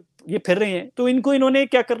लेके ये फिर रहे हैं, तो इनको इन्होंने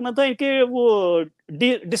क्या करना था, इनके वो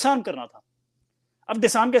डिसआर्म करना था। अब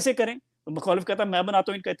डिसआर्म कैसे करें, तो मुखालिफ कहता मैं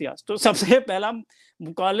बनाता हूं इनका इतिहास। तो सबसे पहला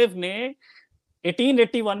मुखालिफ ने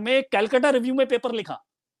 1881 में कैलकाटा रिव्यू में पेपर लिखा,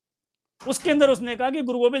 उसके अंदर उसने कहा कि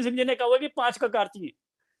गुरु गोविंद सिंह जी ने कहा कि 5 ककार चाहिए।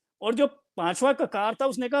 और जो 5वां ककार था,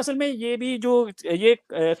 उसने कहा असल में ये भी जो ये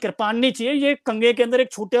कृपान नहीं चाहिए, ये कंगे के अंदर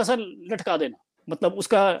एक छोटा सा लटका देना, मतलब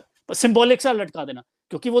उसका सिंबॉलिक सा लटका देना,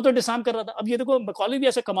 क्योंकि वो तो डिसाम कर रहा था। अब ये देखो मकौली भी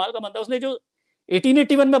ऐसे कमाल का बंदा, उसने जो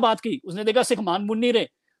 1881 में बात की, उसने देखा सिख मान मुन नहीं रहे,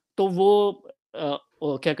 तो वो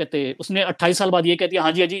क्या कहते हैं, उसने 28 साल बाद ये कह दिया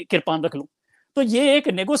हाँ जी हाँ जी कृपान रख लो। तो ये एक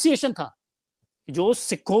नेगोशिएशन था जो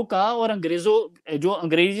सिखों का और अंग्रेजों, जो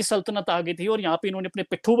अंग्रेजी सल्तनत आ गई थी और यहाँ पे इन्होंने अपने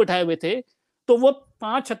पिट्ठू बैठाए हुए थे, तो वो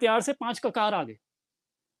 5 हथियार से 5 ककार आ गए।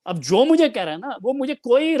 अब जो मुझे कह रहा है ना, वो मुझे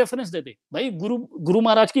कोई रेफरेंस दे दे भाई, गुरु गुरु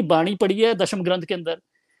महाराज की बाणी पढ़ी है दशम ग्रंथ के अंदर,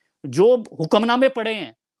 जो हुक्मनामे पढ़े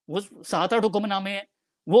हैं वो 7-8 हुक्मनामे हैं,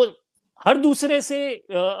 वो हर दूसरे से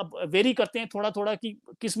वेरी करते हैं थोड़ा थोड़ा कि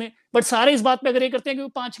किसमें, बट सारे इस बात पे अग्री करते हैं कि वो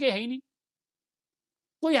 5 के है ही नहीं,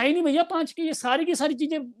 कोई है ही नहीं भैया 5 के, ये सारी की सारी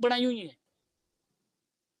चीजें बनाई हुई हैं।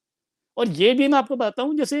 और ये भी मैं आपको बताता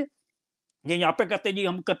हूँ, जैसे ये यहाँ पे कहते हैं जी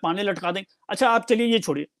हम पाने लटका दें, अच्छा आप चलिए ये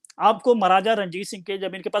छोड़िए, आपको महाराजा रंजीत सिंह के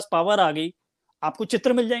जब इनके पास पावर आ गई, आपको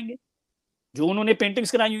चित्र मिल जाएंगे जो उन्होंने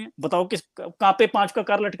पेंटिंग्स कराई हुई हैं, बताओ किस कहाँ पे 5 का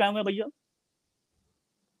कार लटकाए हुए हैं भैया।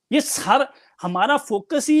 ये सारा हमारा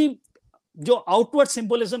फोकस ही जो आउटवर्ड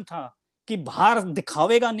सिंबलिज्म था कि बाहर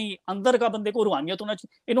दिखावेगा नहीं, अंदर का बंदे को रूहानियत होना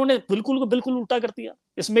चाहिए, इन्होंने बिल्कुल को बिल्कुल उल्टा कर दिया।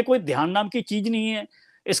 इसमें कोई ध्यान नाम की चीज नहीं है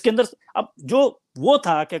इसके अंदर। अब जो वो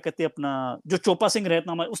था क्या कहते हैं अपना, जो चोपा सिंह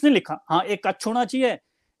रहतनामा, उसने लिखा हाँ एक कच्छ होना चाहिए,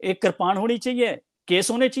 एक कृपाण होनी चाहिए,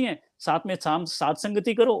 केस होने चाहिए, साथ में साथ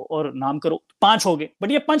संगति करो और नाम करो, 5 हो गए।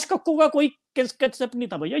 बट ये पंच कक्कों का कोई कंसेप्ट नहीं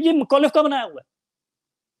था भैया, ये मैकॉलिफ का बनाया हुआ है,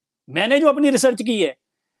 मैंने जो अपनी रिसर्च की है।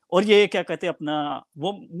 और ये क्या कहते हैं अपना,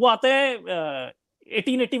 वो आता है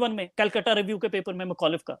 1881 में कलकत्ता रिव्यू के पेपर में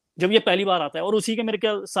मैकॉलिफ का, जब ये पहली बार आता है। और उसी के मेरे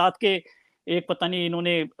ख्याल साथ के एक पता नहीं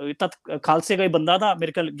इन्होंने खालसे का बंदा था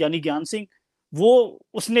मेरे ख्याल यानी ज्ञान सिंह, वो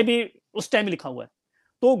उसने भी उस टाइम लिखा हुआ है।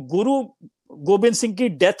 तो गुरु गोविंद सिंह की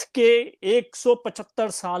डेथ के 175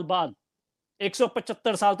 साल बाद,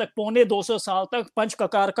 175 साल तक, पौने 200 साल तक पंच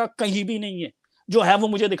ककार का कहीं भी नहीं है, जो है वो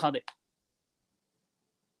मुझे दिखा दे।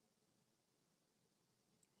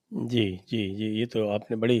 जी जी जी, ये तो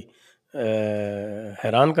आपने बड़ी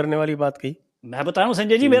हैरान करने वाली बात कही मैं बता रहा हूँ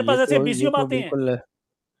संजय जी, कि मेरे पास ऐसे ये बीसियों तो बातें हैं, बिल्कुल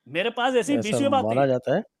मेरे पास ऐसी ऐसा बीसियों बातें माना हैं।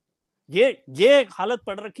 जाता है। ये हालत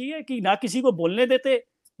पड़ रखी है कि ना किसी को बोलने देते,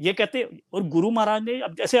 ये कहते। और गुरु महाराज ने,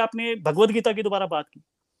 अब जैसे आपने भगवत गीता की दोबारा बात की,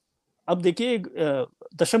 अब देखिए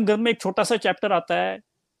दशम ग्रंथ में एक छोटा सा चैप्टर आता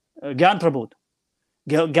है ज्ञान प्रबोध।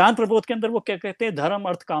 ज्ञान प्रबोध के अंदर वो क्या कहते हैं, धर्म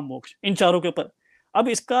अर्थ काम मोक्ष, इन चारों के ऊपर। अब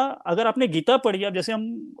इसका अगर आपने गीता पढ़ी, अब जैसे हम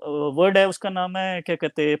वर्ड है उसका नाम है क्या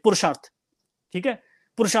कहते हैं पुरुषार्थ, ठीक है,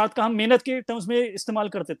 पुरुषार्थ का हम मेहनत के टर्म्स में इस्तेमाल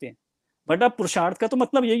कर देते हैं, बट अब पुरुषार्थ का तो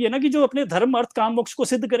मतलब यही है ना कि जो अपने धर्म अर्थ काम मोक्ष को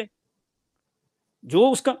सिद्ध करे, जो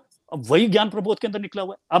उसका, अब वही ज्ञान प्रबोध के अंदर निकला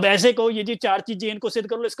हुआ है। अब ऐसे कहो ये जी 4 चीजें इनको सिद्ध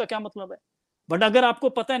कर लो, इसका क्या मतलब है। बट अगर आपको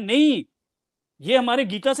पता है नहीं ये हमारे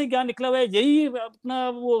गीता से ज्ञान निकला हुआ है, यही अपना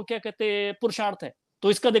वो क्या कहते हैं पुरुषार्थ है,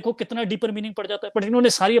 तो इसका देखो कितना डीपर मीनिंग पड़ जाता है। बट इन्होंने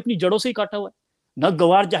सारी अपनी जड़ों से ही काटा हुआ है, न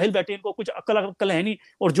गवार जाहिल बैठे, इनको कुछ अकल अकल है नहीं,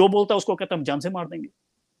 और जो बोलता है उसको कहता हम जान से मार देंगे।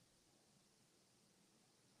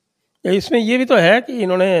 इसमें ये भी तो है कि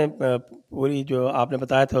इन्होंने पूरी जो आपने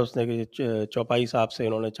बताया था उसने कि चौपाई साहब से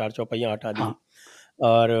इन्होंने 4 चौपाइयाँ हटा दी। हाँ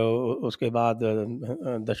और उसके बाद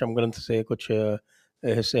दशम ग्रंथ से कुछ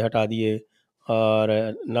हिस्से हटा दिए। और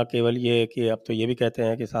न केवल ये कि अब तो ये भी कहते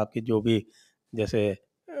हैं कि साहब की जो भी जैसे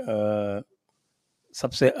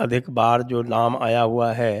सबसे अधिक बार जो नाम आया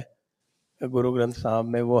हुआ है गुरु ग्रंथ साहब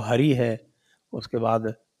में वो हरि है, उसके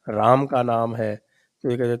बाद राम का नाम है। तो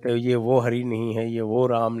ये कहते हैं ये वो हरि नहीं है, ये वो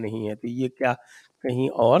राम नहीं है, तो ये क्या कहीं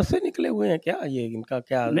और से निकले हुए हैं क्या? ये इनका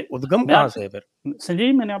क्या उद्गम मैं कहाँ आप से है फिर? संजय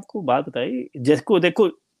जी मैंने आपको बात बताई, जैसे देखो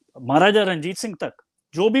महाराजा रंजीत सिंह तक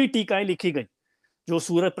जो भी टीकाएं लिखी गई, जो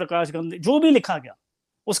सूरज प्रकाश गंध जो भी लिखा गया,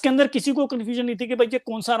 उसके अंदर किसी को कंफ्यूजन नहीं थी कि भाई ये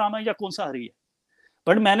कौन सा राम है या कौन सा हरि है।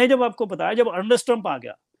 बट मैंने जब आपको बताया, जब अर्नेस्ट ट्रम्प आ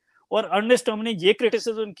गया और अर्नेस्ट ट्रम्प ने ये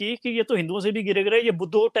क्रिटिसिज्म की कि ये तो हिंदुओं से भी गिरे गिरे, ये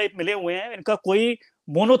बुद्धो टाइप मिले हुए हैं, इनका कोई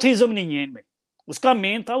मोनोथीज्म नहीं है इनमें। उसका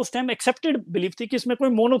मेन था उस टाइम एक्सेप्टेड बिलीफ थी कि इसमें कोई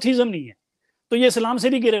मोनोथीज्म नहीं है, तो ये इस्लाम से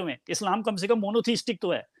भी गिरे हुए हैं, इस्लाम कम से कम मोनोथीस्टिक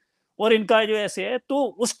तो है। और इनका जो ऐसे है, तो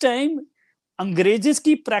उस टाइम अंग्रेजिस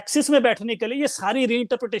की प्रैक्सिस में बैठने के लिए ये सारी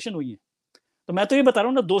रीइंटरप्रिटेशन हुई है। तो मैं तो ये बता रहा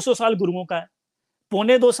हूँ ना, 200 साल गुरुओं का है,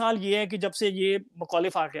 पौने 2 साल ये है कि जब से ये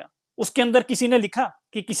मकौलिफ आ गया, उसके अंदर किसी ने लिखा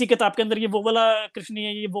कि किसी किताब के अंदर ये वो वाला कृष्ण नहीं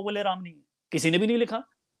है, ये वो वाले राम नहीं है, किसी ने भी नहीं लिखा।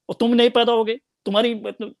 और तुम नहीं पैदा होगे, तुम्हारी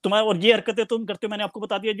तुम्हारा, और ये हरकतें तुम करते हो, मैंने आपको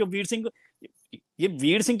बता दिया, जो वीर सिंह, ये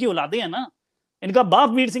वीर सिंह की औलादे हैं ना, इनका बाप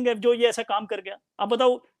वीर सिंह है जो ये ऐसा काम कर गया। आप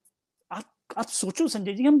बताओ, आप आप सोचो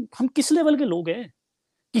संजय जी, हम किस लेवल के लोग हैं।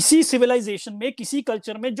 किसी सिविलाइजेशन में, किसी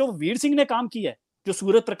कल्चर में जो वीर सिंह ने काम किया है, जो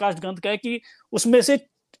सूरज प्रकाश ग्रंथ का है, कि उसमें से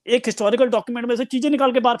एक हिस्टोरिकल डॉक्यूमेंट में से चीजें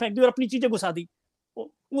निकाल के बाहर फेंक दी और अपनी चीजें घुसा दी,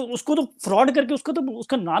 उसको तो फ्रॉड करके उसका तो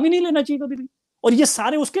उसका नाम ही नहीं लेना चाहिए कभी भी। और ये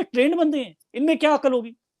सारे उसके ट्रेंड बंदे हैं, इनमें क्या अकल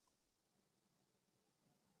होगी।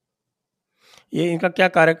 ये इनका क्या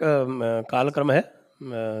कालक्रम है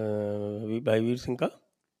भाई वीर सिंह का?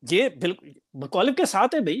 ये बिल्कुल मकौलिफ के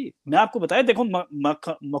साथ है भाई। मैं आपको बताया, देखो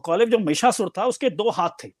मकौलिफ जो महिषासुर था उसके 2 हाथ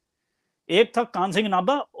थे, एक था कान सिंह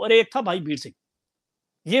नाभा और एक था भाई वीर सिंह।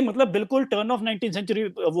 ये मतलब बिल्कुल टर्न ऑफ 19th सेंचुरी,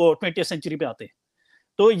 वो 20th सेंचुरी पे आते हैं।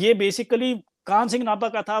 तो ये बेसिकली कान सिंह नाभा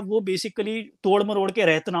का था, वो बेसिकली तोड़ मरोड़ के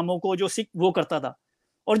रहतनामों को जो सिख वो करता था,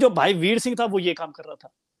 और जो भाई वीर सिंह था वो ये काम कर रहा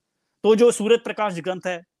था। तो जो सूरज प्रकाश ग्रंथ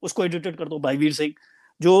है उसको एडिटेड कर दो भाई वीर सिंह,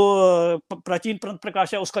 जो प्राचीन पंथ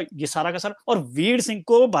प्रकाश है उसका, ये सारा का सारा। और वीर सिंह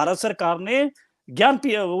को भारत सरकार ने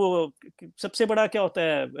वो सबसे बड़ा क्या होता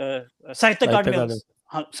है, साहित्य अकादमी,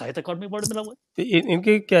 हाँ साहित्य अकादमी अवार्ड मिला हुआ है।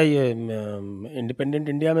 इनके क्या ये इंडिपेंडेंट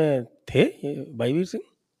इंडिया में थे भाई वीर सिंह?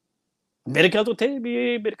 मेरे ख्याल तो थे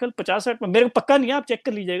ये, मेरे ख्याल 50-60 में, मेरे को पक्का नहीं है, आप चेक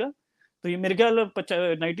कर लीजिएगा। तो ये मेरे ख्याल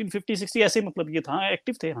 1950-60 ऐसे, मतलब ये था,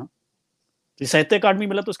 एक्टिव थे। हाँ, तो साहित्य अकादमी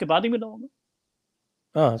मिला तो उसके बाद ही मिला होगा।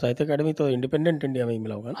 हाँ, साहित्य अकादमी तो इंडिपेंडेंट इंडिया में ही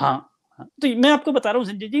मिला होगा ना। हाँ, हाँ, तो मैं आपको बता रहा हूँ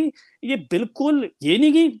संजय जी, ये बिल्कुल ये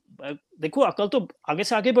नहीं कि देखो अकल तो आगे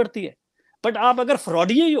से आगे बढ़ती है, बट आप अगर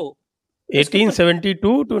फ्रॉडी हो 1872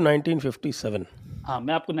 टू 1957। हाँ,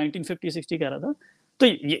 मैं आपको 1950-60 कह रहा था। तो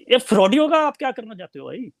ये फ्रॉडी होगा, आप क्या करना चाहते हो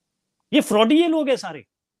भाई? ये फ्रॉडी ये लोग हैं सारे।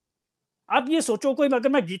 आप ये सोचो, कोई अगर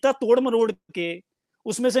मैं गीता तोड़ मरोड़ के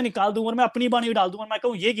उसमें से निकाल दूं और मैं अपनी बाणी डाल दूं और मैं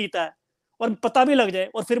कहूँ ये गीता है, और पता भी लग जाए,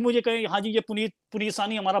 और फिर मुझे कहें हाँ जी ये पुनीत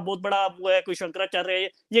साहनी हमारा बहुत बड़ा वो है, कोई शंकराचार्य है,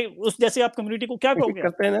 ये उस जैसे आप कम्युनिटी को क्या कहोगे?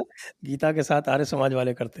 करते हैं ना, गीता के साथ आर्य समाज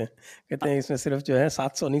वाले करते हैं, कहते हैं इसमें सिर्फ जो है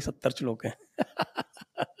 700 नहीं 70 श्लोक हैं।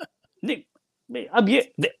 नहीं, अब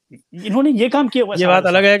ये इन्होंने ये काम किया हुआ है। ये बात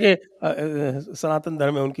अलग है कि सनातन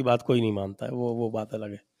धर्म में उनकी बात कोई नहीं मानता है, वो बात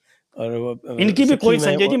अलग है। और इनकी भी कोई,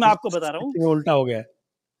 संजय जी मैं आपको बता रहा हूँ, उल्टा हो गया है।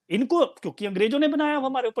 इनको क्योंकि अंग्रेजों ने बनाया,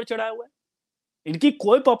 हमारे ऊपर चढ़ाया हुआ है। इनकी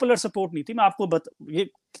कोई पॉपुलर सपोर्ट नहीं थी। मैं आपको ये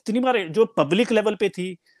कितनी बार जो पब्लिक लेवल पे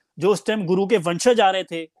थी, जो उस टाइम गुरु के वंशज आ रहे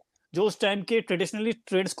थे, जो उस टाइम के ट्रेडिशनली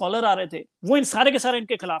ट्रेड स्कॉलर आ रहे थे, वो इन सारे के सारे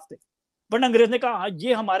इनके खिलाफ थे। बट अंग्रेज ने कहा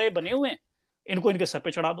ये हमारे बने हुए हैं, इनको इनके सर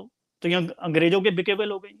पे चढ़ा दो, तो ये अंग्रेजों के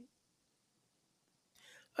बिकेबल हो गई।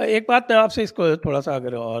 एक बात मैं आपसे इसको थोड़ा सा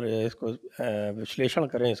अगर और इसको विश्लेषण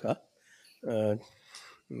करें इसका,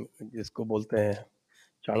 जिसको बोलते हैं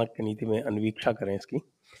चाणक्य नीति में अन्वीक्षा करें इसकी,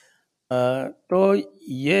 तो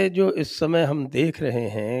ये जो इस समय हम देख रहे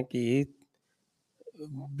हैं कि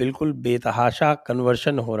बिल्कुल बेतहाशा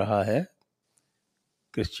कन्वर्शन हो रहा है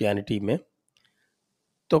क्रिश्चियनिटी में,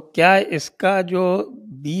 तो क्या इसका जो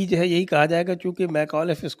बीज है यही कहा जाएगा, क्योंकि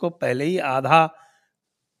मैकॉलिफ इसको पहले ही आधा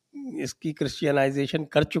इसकी क्रिश्चियनाइजेशन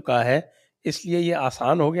कर चुका है, इसलिए ये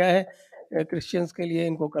आसान हो गया है क्रिश्चियंस के लिए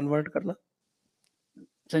इनको कन्वर्ट करना?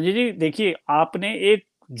 संजय जी देखिए, आपने एक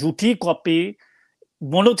झूठी कॉपी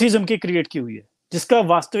मोनोथिज्म की क्रिएट की हुई है, जिसका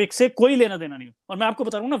वास्तविक से कोई लेना देना नहीं। और मैं आपको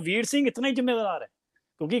बता रहा हूँ ना, वीर सिंह इतना ही जिम्मेदार है,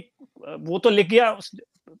 क्योंकि वो तो लिख गया,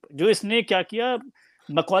 जो इसने क्या किया,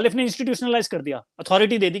 मैकॉलिफ ने इंस्टीट्यूशनलाइज कर दिया,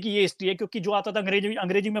 अथॉरिटी दे दी कि ये हिस्ट्री है, क्योंकि जो आता था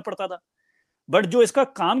अंग्रेजी में पढ़ता था। बट जो इसका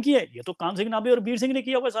काम किया है, ये तो कान सिंह नाभे और वीर सिंह ने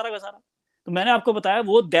किया हुआ सारा का सारा। तो मैंने आपको बताया,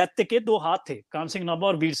 वो दैत्य के दो हाथ थे, कान सिंह नाभा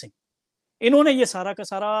और वीर सिंह। इन्होंने ये सारा का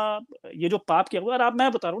सारा ये जो पाप किया हुआ, और आप,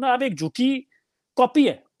 मैं बता रहा हूँ ना, आप एक झूठी कॉपी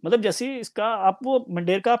है। मतलब जैसे इसका आप वो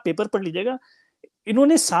मंडेर का पेपर पढ़ लीजिएगा,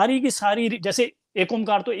 इन्होंने सारी की सारी, जैसे एक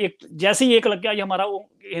ओमकार, तो एक जैसे ही एक लग गया, ये हमारा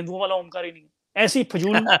हिंदुओं वाला ओमकार ही नहीं है, ऐसी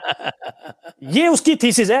फजूल ये उसकी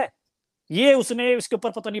थीसिस है। ये उसने इसके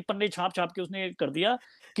ऊपर पता नहीं पन्ने छाप छाप के उसने कर दिया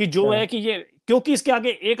कि जो है कि ये, क्योंकि इसके आगे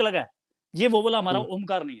एक लगा है, ये वो बोला हमारा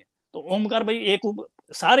ओमकार नहीं है। तो ओमकार भाई एक,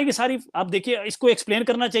 सारी की सारी आप देखिए, इसको एक्सप्लेन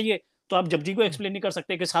करना चाहिए तो आप जपजी को एक्सप्लेन नहीं कर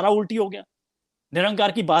सकते कि सारा उल्टी हो गया,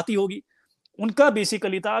 निरंकार की बात ही होगी। उनका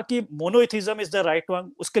बेसिकली था कि monotheism is the right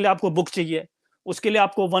one, उसके लिए आपको बुक चाहिए, उसके लिए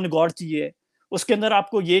आपको वन गॉड चाहिए, उसके अंदर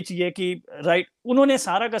आपको ये चाहिए कि राइट। उन्होंने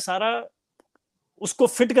सारा का सारा उसको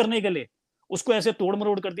फिट करने के लिए उसको ऐसे तोड़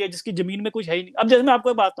मरोड़ कर दिया, जिसकी जमीन में कुछ है ही नहीं। अब जैसे मैं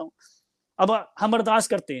आपको बात बताऊं, अब हम अरदास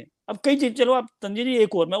करते हैं, अब कई चीज, चलो आप संजय जी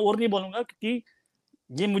एक और, मैं और नहीं बोलूंगा, क्योंकि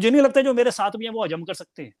ये मुझे नहीं लगता जो मेरे साथ भी हैं वो हजम कर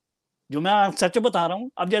सकते हैं जो मैं सच बता रहा हूँ।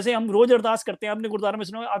 अब जैसे हम रोज अरदास करते हैं, आपने गुरुद्वारा में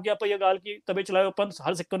सुना हुआ, आज्ञा पर यह गाल की तबे चलाओ पंथ,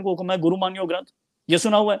 हर सिक्कन को हुक्म है गुरु मानियो ग्रंथ, ये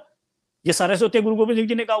सुना हुआ है। ये सारे से होते हैं गुरु गोबिंद सिंह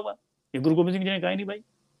जी ने कहा हुआ है, ये गुरु गोबिंद सिंह जी ने कहा ही नहीं भाई।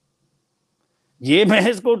 ये मैं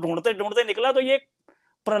इसको ढूंढते ढूंढते निकला, तो ये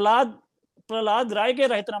प्रहलाद प्रहलाद राय के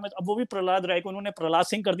रहतनामे, अब वो भी प्रहलाद राय को उन्होंने प्रहलाद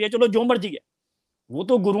सिंह कर दिया, चलो जो मर्जी है, वो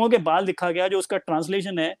तो गुरुओं के बाद लिखा गया, जो उसका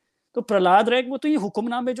ट्रांसलेशन है। तो प्रहलाद राय, वो तो ये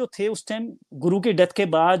हुक्मनामे जो थे उस टाइम गुरु की डेथ के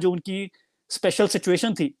बाद, जो उनकी स्पेशल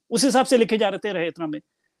सिचुएशन थी, उस हिसाब से लिखे जा रहे थे रहतनामे।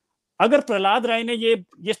 अगर प्रहलाद राय ने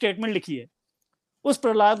ये स्टेटमेंट लिखी है, उस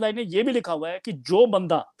प्रहलाद राय ने ये भी लिखा हुआ है कि जो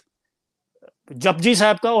बंदा जपजी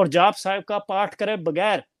साहब का और जाप साहब का पाठ करे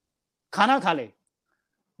बगैर खाना खा ले,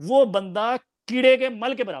 वो बंदा कीड़े के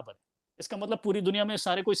मल के बराबर है। इसका मतलब पूरी दुनिया में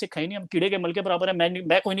सारे कोई सिख है नहीं, हम कीड़े के मल के बराबर है।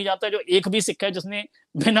 मैं कोई नहीं जानता जो एक भी सिख है जिसने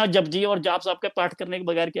बिना जपजी और जाप साहब के पाठ करने के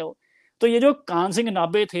बगैर क्या हो। तो ये जो कान सिंह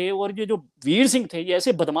नाभे थे और ये जो वीर सिंह थे, ये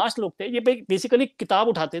ऐसे बदमाश लोग थे। ये बेसिकली किताब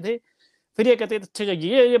उठाते थे, फिर ये कहते थे अच्छा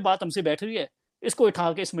ये बात हमसे बैठ रही है, इसको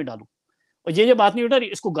उठा के इसमें डालू, और ये बात नहीं उठा रही,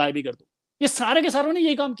 इसको गाय भी कर दो। ये सारे के सारों ने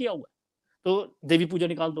यही काम किया हुआ है। तो देवी पूजा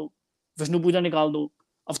निकाल दो, विष्णु पूजा निकाल दो,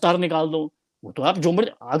 अवतार निकाल दो, वो तो आप जो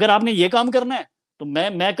अगर आपने ये काम करना है तो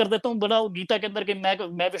मैं कर देता हूँ बड़ा गीता के अंदर कि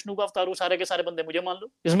मैं विष्णु का अवतार हूँ, सारे के सारे बंदे मुझे मान लो,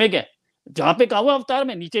 इसमें क्या है? जहां पे कहा हुआ अवतार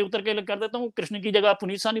में नीचे उतर के कर देता हूँ कृष्ण की जगह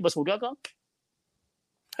पुनीत साहनी, बस हो गया काम।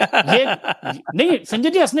 ये नहीं संजय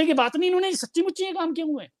जी, हंसने की बात नहीं, इन्होंने सच्ची मुच्ची ये काम किए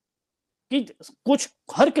हुए हैं कि कुछ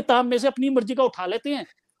हर किताब में से अपनी मर्जी का उठा लेते हैं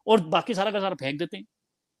और बाकी सारा का सारा फेंक देते हैं।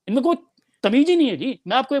 इनमें कोई तमीज ही नहीं है जी।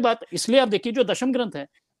 मैं आपको एक बात, इसलिए आप देखिए जो दशम ग्रंथ है,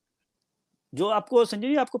 जो आपको संजय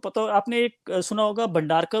जी आपको पता हो, आपने एक सुना होगा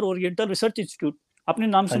भंडारकर ओरिएंटल रिसर्च इंस्टीट्यूट, आपने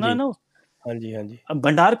नाम हाँ सुना जी, है ना? हाँ जी, हाँ जी।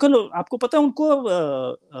 भंडारकर, आपको पता है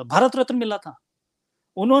उनको भारत रत्न मिला था।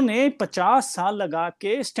 उन्होंने 50 साल लगा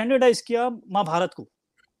के स्टैंडर्डाइज किया महाभारत को।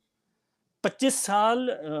 25 साल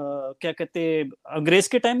क्या कहते, अंग्रेज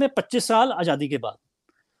के टाइम में, 25 साल आजादी के बाद।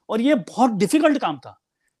 और ये बहुत डिफिकल्ट काम था,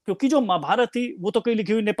 क्योंकि जो महाभारत थी वो तो कई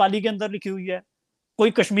लिखी हुई नेपाली के अंदर लिखी हुई है,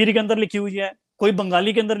 कोई कश्मीरी के अंदर लिखी हुई है, कोई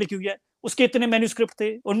बंगाली के अंदर लिखी हुई है, उसके इतने मैन्यूस्क्रिप्ट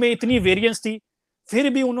थे, उनमें इतनी वेरिएंस थी, फिर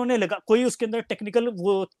भी उन्होंने लगा, कोई उसके अंदर टेक्निकल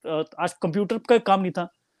वो आज कंप्यूटर का काम नहीं था,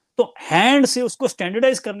 तो हैंड से उसको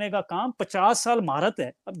स्टैंडर्डाइज करने का काम 50 साल महारत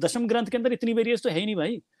है। अब दशम ग्रंथ के अंदर इतनी वेरिएंस तो है ही नहीं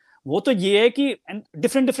भाई। वो तो ये है कि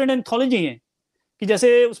डिफरेंट डिफरेंट एंथोलॉजी है, कि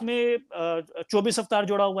जैसे उसमें 24 अवतार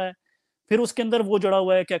जोड़ा हुआ है, फिर उसके अंदर वो जुड़ा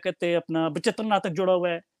हुआ है, क्या कहते हैं अपना विचित्र नाटक जुड़ा हुआ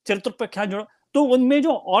है, चरित्रोपाख्यान जुड़ा, तो उनमें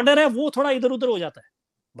जो ऑर्डर है वो थोड़ा इधर उधर हो जाता है।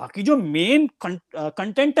 बाकी जो मेन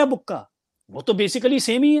कंटेंट है बुक का, वो तो बेसिकली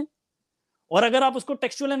सेम ही है। और अगर आप उसको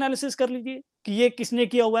टेक्सचुअल एनालिसिस कर लीजिए कि ये किसने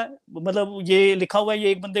किया हुआ है, मतलब ये लिखा हुआ है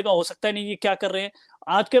ये एक बंदे का हो सकता है नहीं, ये क्या कर रहे हैं,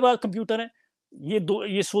 आज के बाद कंप्यूटर है, ये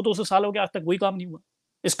 100-200 साल हो गया, आज तक वही काम नहीं हुआ।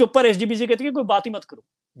 इसके ऊपर एसजीपीसी कहती है कोई बात ही मत करो,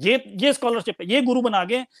 ये स्कॉलरशिप है, ये गुरु बना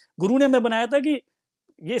गए। गुरु ने मैं बनाया था कि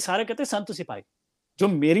ये सारे कहते हैं संत सिपाही, जो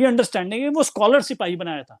मेरी अंडरस्टैंडिंग है वो स्कॉलर सिपाही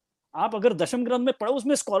बनाया था। आप अगर दशम ग्रंथ में पढ़ो,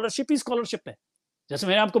 उसमें स्कॉलरशिप ही स्कॉलरशिप है। जैसे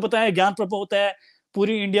मैंने आपको बताया ज्ञान प्रभु होता है,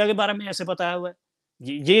 पूरी इंडिया के बारे में ऐसे बताया हुआ है,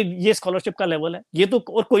 ये स्कॉलरशिप का लेवल है ये तो।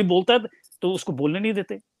 और कोई बोलता है तो उसको बोलने नहीं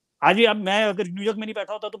देते। आज ही अब मैं अगर न्यूयॉर्क में नहीं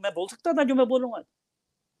बैठा होता तो मैं बोल सकता था जो मैं बोलूंगा?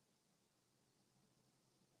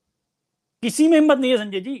 किसी में हिम्मत नहीं है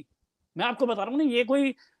संजय जी। मैं आपको बता रहा हूँ ना, ये कोई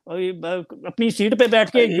अपनी सीट पे बैठ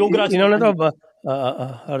के योगराज नहीं। इन्होंने हाँ तो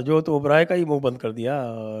जी, हरजोत ओबराय का ही मुंह बंद कर दिया,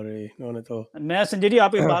 और इन्होंने तो मैं संजय जी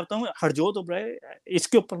आप एक बात बताऊं, हरजोत उबराय,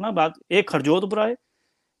 इसके ऊपर ना बात, एक हरजोत उबराय,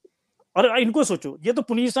 और इनको सोचो, ये तो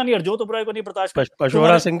पुनीत साहनी हरजोत उबराय को नहीं बर्दाश्त कर पशोरा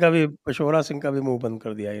तुम्हारे। सिंह का भी, पशोरा सिंह का भी मुंह बंद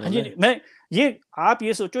कर दिया हाँ जी, इन्होंने। मैं ये, आप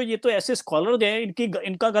ये सोचो, ये तो ऐसे स्कॉलर हैं,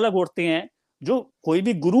 इनका गला घोटते हैं। जो कोई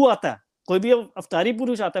भी गुरु आता है, कोई भी अवतारी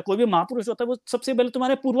पुरुष आता है, कोई भी महापुरुष होता है, वो सबसे पहले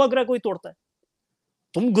तुम्हारे पूर्वाग्रह को ही तोड़ता है।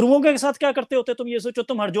 तुम गुरुओं के साथ क्या करते होते? तुम ये सोचो,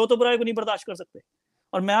 तुम हरजोत उबराय को नहीं बर्दाश्त कर सकते।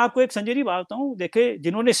 और मैं आपको एक संजय जी बात बताऊं, देखे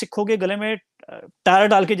जिन्होंने सिखों के गले में टायर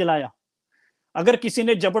डाल के जलाया, अगर किसी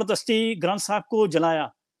ने जबरदस्ती ग्रंथ साहब को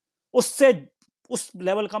जलाया, उससे उस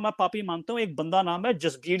लेवल का मैं पापी मानता हूं। एक बंदा नाम है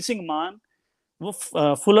जसबीर सिंह मान, वो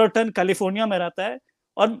फुलरटन कैलिफोर्निया में रहता है,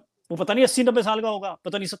 और वो पता नहीं 80-90 साल का होगा,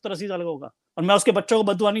 पता नहीं 70-80 साल का होगा। और मैं उसके बच्चों को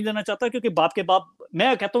बददुआ नहीं देना चाहता, क्योंकि बाप के बाप,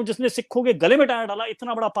 मैं कहता हूं जिसने सिखों के गले में टायर डाला,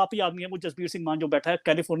 इतना बड़ा पापी आदमी है वो जसबीर सिंह मान, जो बैठा है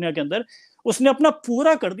कैलिफोर्निया के अंदर। उसने अपना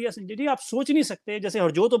पूरा कर दिया संजय जी, आप सोच नहीं सकते। जैसे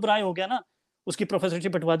हरजोत उबराय हो गया ना, उसकी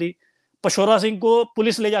प्रोफेसरशिप हटवा दी। पशोरा सिंह को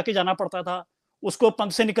पुलिस ले जाके जाना पड़ता था, उसको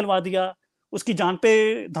पंथ से निकलवा दिया, उसकी जान पे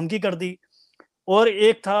धमकी कर दी। और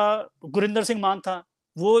एक था गुरिंदर सिंह मान था,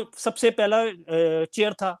 वो सबसे पहला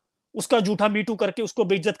चेयर था, उसका झूठा मीटू करके उसको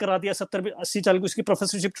बेइज्जत करा दिया, 70-80 साल की उसकी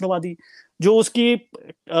प्रोफेसरशिप छुड़वा दी। जो उसकी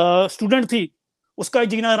स्टूडेंट थी, उसका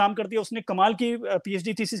जीना आराम कर दिया। उसने कमाल की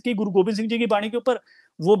पीएचडी थीसिस की गुरु गोविंद सिंह जी की बाणी के ऊपर।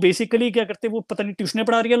 वो बेसिकली क्या करते, वो पता नहीं ट्यूशन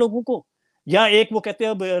पढ़ा रही है लोगों को, या एक वो कहते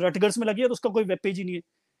हैं रटगर्स में लगी है, तो उसका कोई वेब पेज ही नहीं है।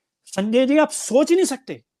 संजय जी आप सोच ही नहीं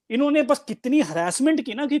सकते, इन्होंने बस कितनी हरासमेंट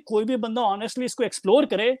की ना, कि कोई भी बंदा ऑनेस्टली इसको एक्सप्लोर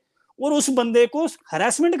करे, और उस बंदे को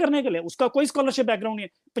हरासमेंट करने के लिए, उसका कोई स्कॉलरशिप बैकग्राउंड नहीं है,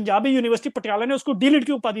 पंजाबी यूनिवर्सिटी पटियाला ने उसको डीलिट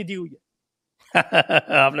की उपाधि दी हुई है।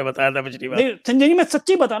 आपने बताया था पिछली बार। नहीं संजय जी, मैं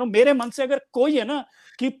सच्ची बता रहा हूं, मेरे मन से अगर कोई है ना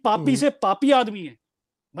कि पापी से पापी आदमी है,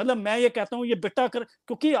 मतलब मैं ये कहता हूं ये बेटा कर,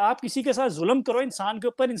 क्योंकि आप किसी के साथ जुल्म करो इंसान के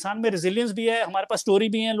ऊपर, इंसान में रेजिलियंस भी है, हमारे पास स्टोरी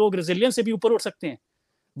भी है, लोग रेजिलियंस से भी ऊपर उठ सकते हैं।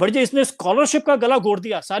 बड़े इसने स्कॉलरशिप का गला घोट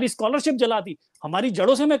दिया, सारी स्कॉलरशिप जला दी, हमारी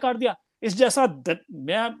जड़ों से मैं काट दिया। इस जैसा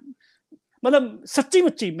मैं, मतलब सच्ची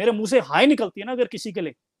मुच्ची मेरे मुंह से हाय निकलती है ना, अगर किसी के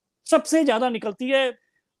लिए सबसे ज्यादा निकलती है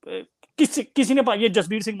किसी ने, ये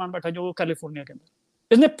जसबीर सिंह मान बैठा जो कैलिफोर्निया के अंदर,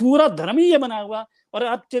 इसने पूरा धर्म ही ये बनाया हुआ। और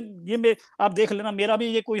आप देख लेना, मेरा भी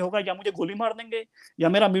ये कोई होगा, या मुझे गोली मार देंगे, या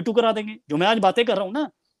मेरा मीटू करा देंगे। जो मैं आज बातें कर रहा हूँ ना,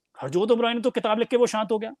 हरजोत उबराय ने तो किताब लिख के वो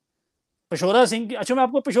शांत हो गया। पिशोरा सिंह की, अच्छा मैं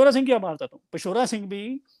आपको पिशोरा सिंह की बात बताता हूँ। पिशोरा सिंह भी,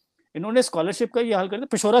 इन्होंने स्कॉलरशिप का ये हाल कर दिया।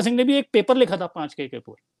 पिशोरा सिंह ने भी एक पेपर लिखा था 5K के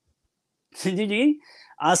ऊपर जी,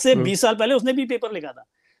 आज से 20 साल पहले उसने भी पेपर लिखा था।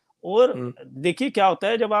 और देखिए क्या होता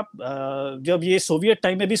है, जब आप जब ये सोवियत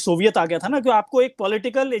टाइम में भी सोवियत आ गया था ना, कि आपको एक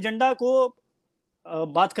पॉलिटिकल एजेंडा को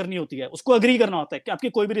बात करनी होती है, उसको अग्री करना होता है कि आपकी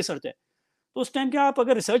कोई भी रिसर्च है। तो उस टाइम क्या आप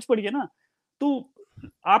अगर रिसर्च पढ़िए ना, तो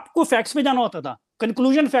आपको फैक्ट्स पे जाना होता था,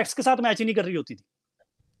 कंक्लूजन फैक्ट्स के साथ मैच ही नहीं कर रही होती थी,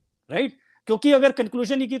 राइट? क्योंकि अगर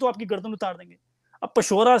कंक्लूजन ही की तो आपकी गर्दन उतार देंगे। अब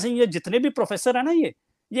पशोरा सिंह, ये जितने भी प्रोफेसर है ना,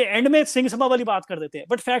 ये एंड में सिंह सभा वाली बात कर देते हैं,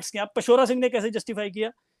 बट फैक्ट्स क्या? पशोरा सिंह ने कैसे जस्टिफाई किया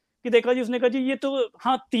कि देखा जी, उसने कहा जी ये तो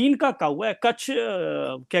हाँ 3 का हुआ है, कच्छ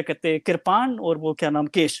क्या कहते हैं, किरपान और वो क्या नाम,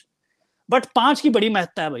 केश, बट 5 की बड़ी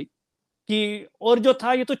महत्ता है भाई, कि और जो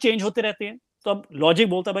था ये तो चेंज होते रहते हैं। तो अब लॉजिक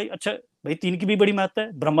बोलता भाई अच्छा भाई 3 की भी बड़ी महत्ता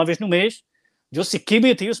है, ब्रह्मा विष्णु महेश, जो सिक्खी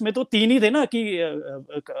भी थी उसमें तो 3 ही थे ना, कि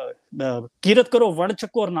कीरत करो, वर्ण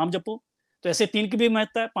चक्को और नाम जपो, तो ऐसे 3 की भी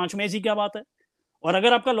महत्ता है, 5 में ऐसी क्या बात है? और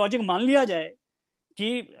अगर आपका लॉजिक मान लिया जाए कि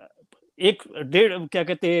एक डेढ़ क्या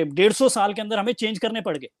कहते हैं 150 साल के अंदर हमें चेंज करने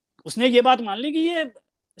पड़ गए, उसने ये बात मान ली कि ये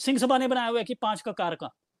सिंह सभा ने बनाया हुआ है कि 5 का कार का,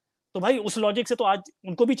 तो भाई उस लॉजिक से तो आज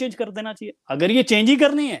उनको भी चेंज कर देना चाहिए। अगर ये चेंज ही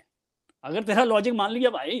करनी है, अगर तेरा लॉजिक मान लिया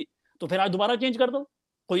भाई, तो फिर आज दोबारा चेंज कर दो,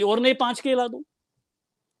 कोई और नए 5 के ला दो।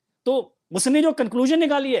 तो उसने जो कंक्लूजन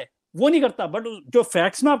निकाली है वो नहीं करता, बट जो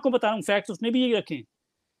फैक्ट्स मैं आपको बता रहा हूँ, फैक्ट्स उसने भी यही रखे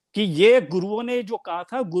कि ये गुरुओं ने जो कहा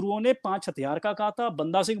था, गुरुओं ने 5 हथियार का कहा था,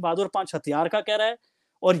 बंदा सिंह बहादुर 5 हथियार का कह रहा है,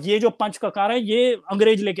 और ये जो 5 ककार है ये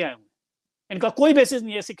अंग्रेज लेके आए हुए, इनका कोई बेसिस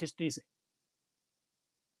नहीं है सिख हिस्ट्री से।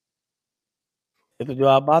 ये तो जो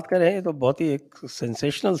आप बात कर रहे हैं ये तो बहुत ही एक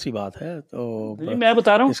सेंसेशनल सी बात है। तो मैं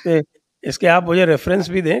बता रहा हूँ, इसके इसके आप मुझे रेफरेंस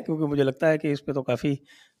भी दें, क्योंकि मुझे लगता है कि इस पे तो काफ़ी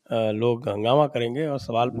लोग हंगामा करेंगे और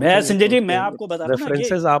सवाल मैं पूछेंगे, संजय तो जी उसके मैं आपको बता रहा हूँ ना कि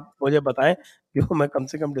रेफरेंसेस आप मुझे बताएं कि वो मैं कम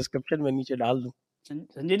से कम डिस्क्रिप्शन में नीचे डाल दूं।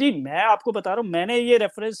 संजय जी मैं आपको बता रहा हूँ, मैंने ये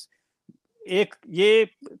रेफरेंस, एक ये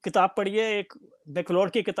किताब पढ़ी है, एक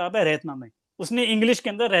मैकलॉड की किताब है रहतनामे, उसने इंग्लिश के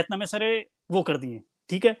अंदर रहतनामे सारे वो कर दिए,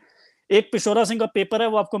 ठीक है। एक पिशोरा सिंह का पेपर है,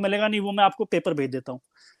 वो आपको मिलेगा नहीं, वो मैं आपको पेपर भेज देता हूँ।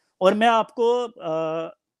 और मैं आपको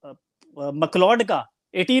मैकलॉड का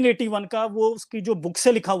 1881 का वो उसकी जो बुक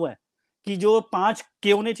से लिखा हुआ है कि जो 5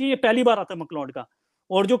 के होने चाहिए, ये पहली बार आता है मैकलॉड का,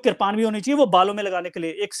 और जो कृपान भी होनी चाहिए वो बालों में लगाने के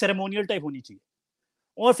लिए एक सेरेमोनियल टाइप होनी चाहिए।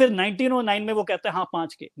 और फिर 1909 में वो कहते हैं हाँ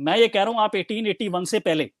 5 के। मैं ये कह रहा हूँ आप 1881 से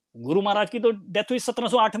पहले, गुरु महाराज की तो डेथ हुई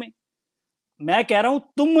 1708 में, मैं कह रहा हूं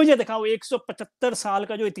तुम मुझे दिखाओ 175 साल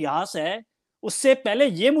का जो इतिहास है उससे पहले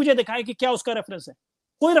ये मुझे दिखाए कि क्या उसका रेफरेंस है।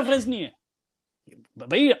 कोई रेफरेंस नहीं है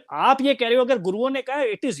भाई। आप ये कह रहे हो अगर गुरुओं ने कहा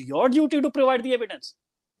it is your duty to provide the evidence,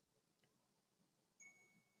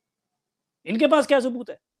 इनके पास क्या सबूत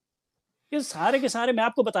है? ये सारे के सारे मैं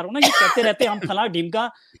आपको बता रहा हूं ना, ये कहते रहते हैं हम फला ढीमका,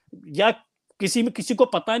 या किसी को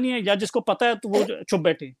पता नहीं है, या जिसको पता है तो वो चुप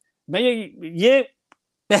बैठे। मैं ये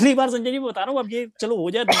पहली बार संजय जी बता रहा हूँ, अब ये चलो हो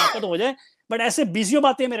जाए दिमाग का तो हो जाए, बट ऐसे बीसियों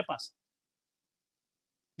बातें हैं मेरे पास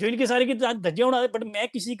जो इनके सारे की धज्जियां उड़ा, बट मैं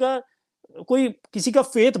किसी का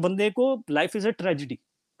फेथ बंदे को, लाइफ इज ए ट्रेजिडी,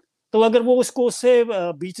 तो अगर वो उसको उससे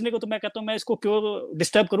बीचने को, तो मैं कहता हूँ मैं इसको क्यों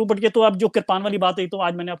डिस्टर्ब करूं। बट ये तो आप जो कृपान वाली बात है तो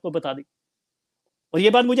आज मैंने आपको बता दी, और ये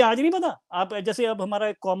बात मुझे आज नहीं पता। आप जैसे अब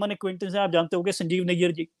हमारा कॉमन एक्वेंटेंस है, आप जानते होंगे संजीव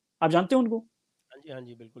नैयर जी, आप जानते हो उनको? हाँ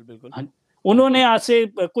जी बिल्कुल बिल्कुल। हाँ, उन्होंने आज से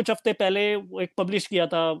कुछ हफ्ते पहले एक पब्लिश किया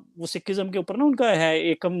था, वो सिखिज्म के ऊपर ना, उनका है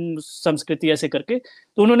एकम संस्कृति ऐसे करके,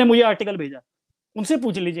 तो उन्होंने मुझे आर्टिकल भेजा, उनसे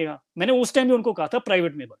पूछ लीजिएगा। मैंने उस टाइम भी उनको कहा था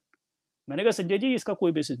प्राइवेट में, मैंने कहा संजय जी इसका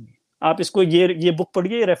कोई बेसिस नहीं है, आप इसको ये बुक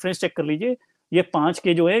पढ़िए, रेफरेंस चेक कर लीजिए, ये 5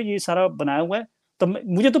 के जो है ये सारा बनाया हुआ है। तो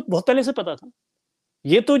मुझे तो बहुत पहले से पता था,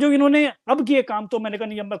 ये तो जो इन्होंने अब किए काम, तो मैंने कहा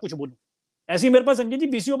नहीं अब मैं कुछ बोलूं। ऐसी मेरे पास संजय जी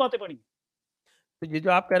बीसियों बातें पड़ी। तो ये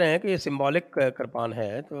जो आप कह रहे हैं कि ये सिंबॉलिक कृपान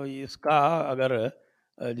है, तो इसका अगर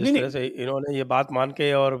नहीं जिस नहीं तरह से इन्होंने ये बात मान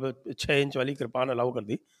के और 6 इंच वाली कृपान अलाउ कर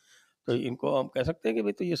दी, तो इनको हम कह सकते हैं कि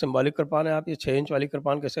भाई तो ये सिंबॉलिक कृपान है, आप ये 6 इंच वाली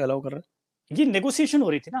कृपान कैसे अलाउ कर रहे हैं? ये नेगोशिएशन हो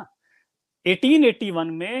रही थी ना 1881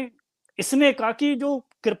 में। इसने कहा कि जो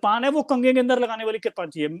कृपान है वो कंगे के अंदर लगाने वाली कृपान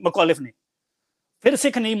चाहिए, मैकॉलिफ ने। फिर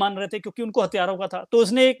सिख नहीं मान रहे थे क्योंकि उनको हथियारों का था, तो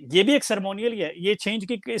उसने ये भी एक सेरेमोनियल ही है, ये चेंज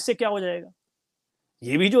की इससे क्या हो जाएगा,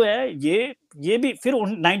 ये भी जो है ये भी फिर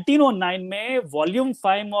 1909 में volume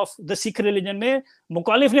 5 of the Sikh religion में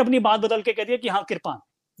मुकालिफ ने अपनी बात बदल के कह दिया कि हाँ कृपान,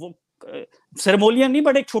 वो सेरेमोनियल नहीं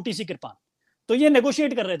बट एक छोटी सी कृपान। तो ये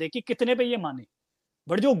नेगोशिएट कर रहे थे कि कितने पे ये माने।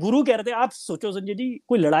 बट जो गुरु कह रहे थे, आप सोचो संजय जी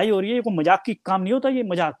कोई लड़ाई हो रही है, कोई मजाक की काम नहीं होता ये,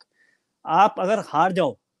 मजाक। आप अगर हार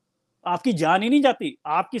जाओ आपकी जान ही नहीं जाती,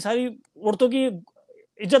 आपकी सारी औरतों की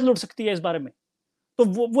इज्जत लुट सकती है इस बारे में। तो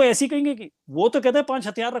वो ऐसी कहेंगे कि वो तो कहते हैं 5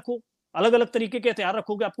 हथियार रखो, अलग अलग तरीके के हथियार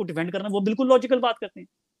रखोगे आपको डिफेंड करना, वो बिल्कुल लॉजिकल बात करते हैं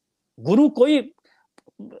गुरु कोई।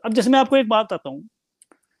 अब जैसे मैं आपको एक बात बताता हूँ,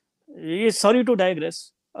 ये सॉरी टू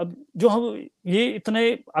डाइग्रेस, अब जो हम ये इतने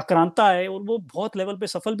आक्रांता है और वो बहुत लेवल पे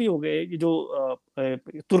सफल भी हो गए, ये जो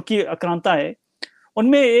तुर्की आक्रांता है,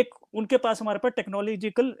 उनमें एक उनके पास, हमारे पास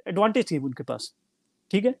टेक्नोलॉजिकल एडवांटेज थी उनके पास,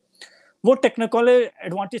 ठीक है। वो टेक्निकल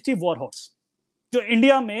एडवांटेज थी वॉर हॉर्स। जो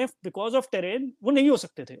इंडिया में बिकॉज ऑफ टेरेन वो नहीं हो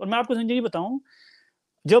सकते थे। और मैं आपको संजय जी बताऊं,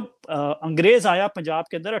 जब अंग्रेज आया पंजाब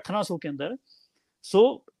के अंदर 1800 के अंदर,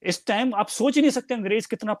 सो इस टाइम आप सोच ही नहीं सकते अंग्रेज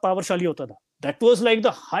कितना पावरशाली होता था। That was like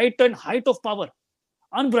the height of power,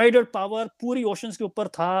 unbridled power, पूरी ओशंस के ऊपर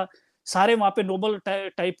था। सारे वहां पे नोबल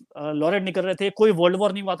टाइप लॉरेट निकल रहे थे, कोई वर्ल्ड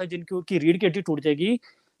वॉर नहीं हुआ था जिनकी रीढ़ की हड्डी टूट जाएगी।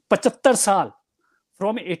 75 साल,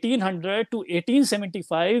 from 1800 to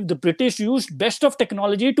 1875, the British used best of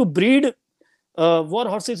technology to breed war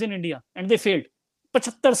horses in India, and they failed.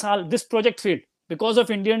 75 साल this project failed because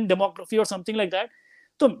of Indian demography or something like that.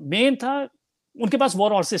 तो मेन था उनके पास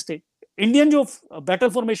वॉर हॉर्सेस थे। Indian जो battle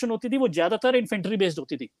formation होती थी वो ज्यादातर इन्फेंट्री बेस्ड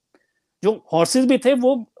होती थी, जो हॉर्सेस भी थे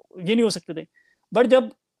वो ये नहीं हो सकते थे। बट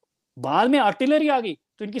जब बाद में आर्टिलरी आ गई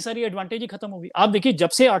तो इनकी सारी एडवांटेज ही खत्म हो गई। आप देखिए जब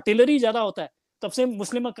से आर्टिलरी ज्यादा होता है तब से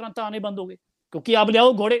मुस्लिम आक्रांता आने बंद हो गए, क्योंकि आप ले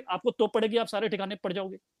आओ घोड़े, आपको तोप पड़ेगी, आप सारे ठिकाने पड़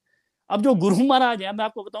जाओगे। अब जो गुरु महाराज है, मैं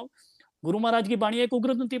आपको बताऊं, गुरु महाराज की बाणी एक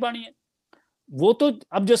उग्रदंती बाणी है। वो तो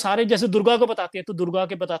अब जो सारे जैसे दुर्गा को बताते हैं तो दुर्गा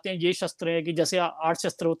के बताते हैं ये शस्त्र है, कि जैसे 8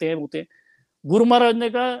 शस्त्र होते हैं। गुरु महाराज ने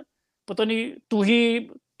कहा पता नहीं तू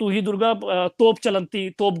ही दुर्गा तोप चलंती,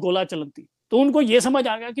 तोप गोला चलंती। तो उनको ये समझ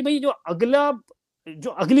आ गया कि भाई जो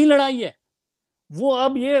अगली लड़ाई है वो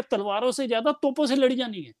अब ये तलवारों से ज्यादा तोपों से लड़ी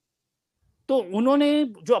जानी है। तो उन्होंने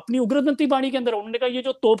जो अपनी उग्रदंती बाणी के अंदर उन्होंने कहा ये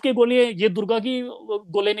जो तोप के गोले हैं ये दुर्गा की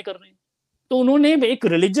गोले नहीं कर रहे हैं। तो उन्होंने एक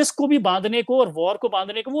रिलीजियस को भी बांधने को और वॉर को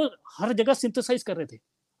बांधने को वो हर जगह सिंथेसाइज कर रहे थे।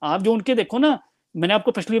 आप जो उनके देखो ना, मैंने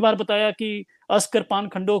आपको पिछली बार बताया कि अस्कर पान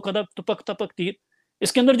खंडो कदक तुपक तपक तीर,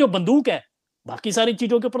 इसके अंदर जो बंदूक है, बाकी सारी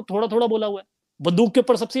चीजों के ऊपर थोड़ा थोड़ा बोला हुआ है, बंदूक के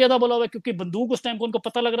ऊपर सबसे ज्यादा बोला हुआ है, क्योंकि बंदूक उस टाइम को उनको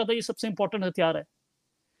पता लग रहा था ये सबसे इंपॉर्टेंट हथियार है।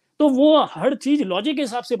 तो वो हर चीज लॉजिक के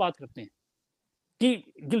हिसाब से बात करते हैं कि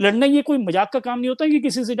लड़ना ये कोई मजाक का काम नहीं होता कि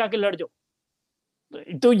किसी से जाके लड़ जाओ।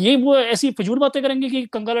 तो ये वो ऐसी फजूल बातें करेंगे कि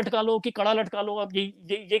कंगा लटका लो, कि कड़ा लटका लो, अब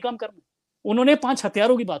ये काम करना। उन्होंने 5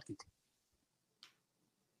 हथियारों की बात की थी।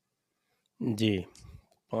 जी,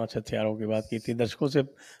 5 हथियारों की बात की थी। दर्शकों से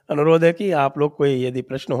अनुरोध है कि आप लोग कोई यदि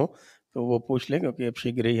प्रश्न हो तो वो पूछ लें, क्योंकि अब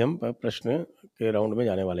शीघ्र ही हम प्रश्न के राउंड में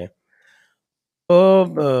जाने वाले हैं। तो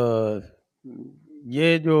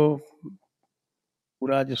ये जो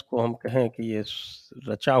पूरा जिसको हम कहें कि ये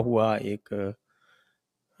रचा हुआ एक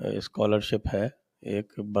स्कॉलरशिप है,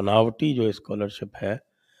 एक बनावटी जो स्कॉलरशिप है,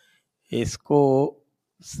 इसको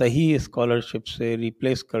सही स्कॉलरशिप से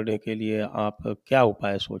रिप्लेस करने के लिए आप क्या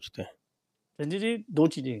उपाय सोचते हैं? संजय जी 2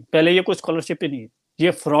 चीजें, पहले ये कोई स्कॉलरशिप ही नहीं है,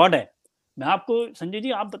 ये फ्रॉड है। मैं आपको संजय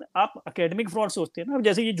जी आप एकेडमिक फ्रॉड सोचते हैं ना,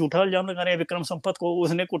 जैसे ये झूठा इल्जाम लगा रहे हैं विक्रम संपत को,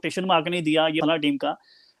 उसने कोटेशन मार्क नहीं दिया, ये फला टीम का।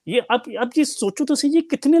 ये अब ये सोचो तो सही, ये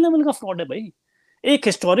कितने लेवल का फ्रॉड है भाई। एक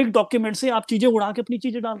हिस्टोरिक डॉक्यूमेंट से आप चीजें उड़ा के अपनी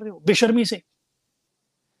चीजें डाल रहे हो बेशर्मी से।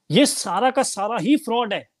 ये सारा का सारा ही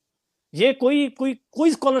फ्रॉड है। ये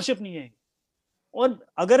कोई स्कॉलरशिप नहीं है। और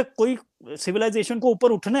अगर कोई सिविलाइजेशन को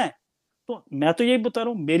ऊपर उठना है तो मैं तो यही बता रहा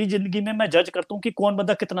हूं, मेरी जिंदगी में मैं जज करता हूं कि कौन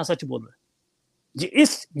बंदा कितना सच बोल रहा है।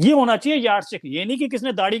 ये होना चाहिए यार्डस्टिक। ये नहीं कि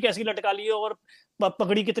किसने दाढ़ी कैसी लटका ली है और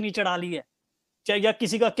पगड़ी कितनी चढ़ा ली है, चाहे या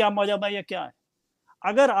किसी का क्या मजहब है या क्या है।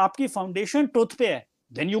 अगर आपकी फाउंडेशन ट्रुथ पे है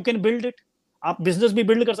then you can build it. आप बिजनेस भी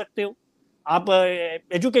बिल्ड कर सकते हो, आप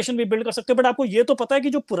एजुकेशन भी बिल्ड कर सकते हो, बट आपको ये तो पता है कि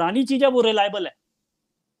जो पुरानी चीज है वो रिलायबल है।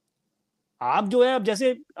 आप जो है, अब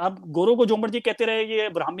जैसे आप गोरों को जो मर्जी कहते रहे ये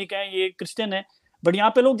ब्राह्मिक है, ये क्रिश्चियन है, बट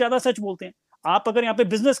यहाँ पे लोग ज्यादा सच बोलते हैं। आप अगर यहाँ पे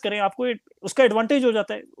बिजनेस करें आपको उसका एडवांटेज हो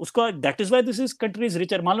जाता है उसका। That is why this is country is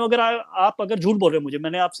richer. मान लो अगर आप अगर झूठ बोल रहे हो मुझे,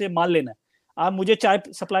 मैंने आपसे माल लेना है, आप मुझे चाय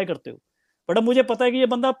सप्लाई करते हो, बट अब मुझे पता है कि ये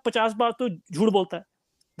बंदा 50 बार तो झूठ बोलता है,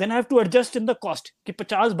 then I have to adjust in the cost कि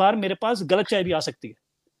 50 बार मेरे पास गलत चाय भी आ सकती है।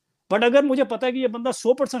 बट अगर मुझे पता है कि ये बंदा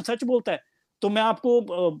 100% सच बोलता है तो मैं आपको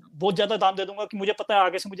बहुत ज्यादा दाम दे दूंगा कि मुझे पता है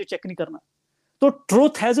आगे से मुझे चेक नहीं करना। तो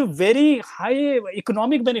truth has a very high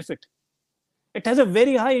economic benefit, it has a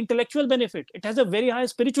very high intellectual benefit, it has a very high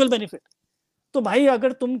spiritual benefit. तो भाई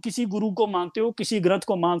अगर तुम किसी गुरु को मानते हो, किसी ग्रंथ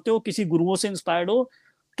को मानते हो, किसी गुरुओं से इंस्पायर्ड हो,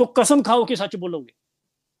 तो कसम खाओ कि सच बोलोगे।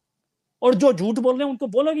 और जो झूठ बोल रहे हैं उनको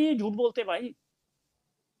बोलोगे ये झूठ बोलते भाई,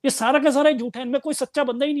 ये सारा का सारा झूठ है, इनमें कोई सच्चा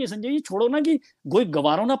बंदा ही नहीं है। संजय जी छोड़ो ना कि कोई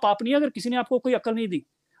गवारो ना पाप नहीं है अगर किसी ने आपको कोई अकल नहीं दी,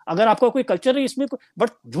 अगर आपका कोई कल्चर है इसमें, बट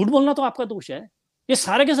झूठ बोलना तो आपका दोष है। ये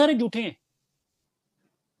सारे के सारे झूठे हैं।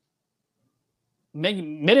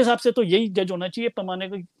 मेरे हिसाब से तो यही जज होना चाहिए पैमाने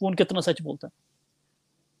का कौन कितना सच बोलता है।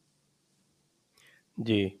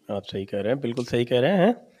 जी, आप सही कह रहे हैं, बिल्कुल सही कह रहे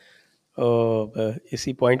हैं। और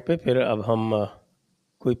इसी पॉइंट पे फिर अब हम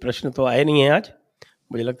कोई प्रश्न तो आए नहीं है आज,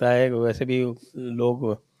 मुझे लगता है वैसे भी लोग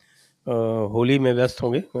होली में व्यस्त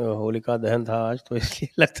होंगे, होलिका दहन था आज, तो इसलिए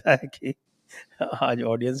लगता है कि आज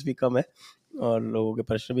ऑडियंस भी कम है और लोगों के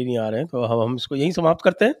प्रश्न भी नहीं आ रहे हैं। तो हम इसको यहीं समाप्त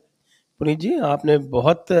करते हैं। पुनीत जी, आपने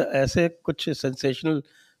बहुत ऐसे कुछ सेंसेशनल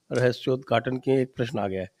रहस्योद्घाटन किए, एक प्रश्न आ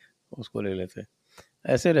गया है, उसको ले लेते हैं।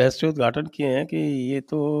 ऐसे रहस्योद्घाटन किए हैं कि ये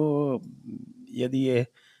तो यदि ये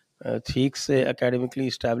ठीक से एकेडमिकली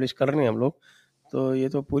इस्टेब्लिश कर रहे हैं हम लोग, तो ये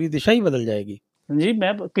तो पूरी दिशा ही बदल जाएगी। जी,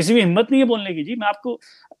 मैं किसी भी हिम्मत नहीं है बोलने की जी। मैं आपको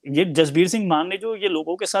ये जसबीर सिंह मान ने जो ये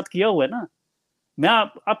लोगों के साथ किया हुआ है ना, मैं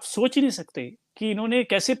आप सोच ही नहीं सकते कि इन्होंने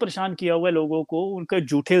कैसे परेशान किया हुआ है लोगों को। उनके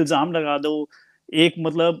झूठे इल्जाम लगा दो। एक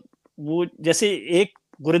मतलब वो जैसे एक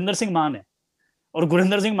गुरिंदर सिंह मान है, और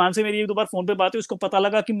गुरिंदर सिंह मान से मेरी एक दो बार फोन पे बात हुई, उसको पता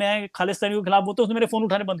लगा कि मैं खालिस्तानी के खिलाफ बोलता हूँ, उसने मेरे फोन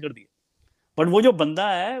उठाने बंद कर दिए। बट वो जो बंदा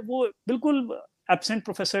है वो बिल्कुल एब्सेंट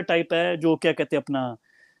प्रोफेसर टाइप है, जो क्या कहते हैं अपना,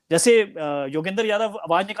 जैसे योगेंद्र यादव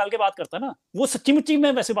आवाज निकाल के बात करता है ना, वो सच्ची मुच्ची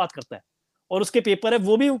में वैसे बात करता है। और उसके पेपर है,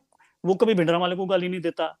 वो कभी भिंडरा वाले को गाली नहीं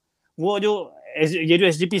देता। वो जो ये जो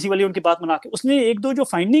एसजीपीसी वाली उनकी बात बना के उसने एक दो जो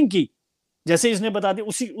फाइंडिंग की, जैसे इसने बता दी,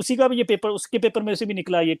 उसी उसी का भी ये पेपर, उसके पेपर में से भी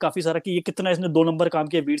निकला ये काफी सारा कि ये कितना इसने 2 नंबर काम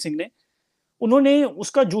किया वीर सिंह ने। उन्होंने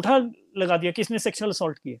उसका झूठा लगा दिया कि इसने सेक्सुअल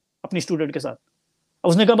असॉल्ट किया अपनी स्टूडेंट के साथ।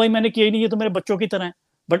 उसने कहा भाई मैंने किया ही नहीं, ये तो मेरे बच्चों की तरह है।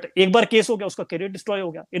 बट एक बार केस हो गया, उसका करियर डिस्ट्रॉय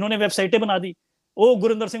हो गया। इन्होंने वेबसाइटें बना दी, ओ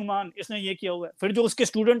गुरिंदर सिंह मान इसने ये किया हुआ है। फिर जो उसके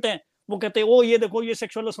स्टूडेंट हैं वो कहते हैं ओ ये देखो ये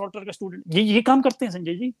सेक्सुअल असॉल्टर का स्टूडेंट। ये काम करते हैं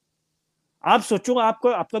संजय जी। आप सोचो, आपका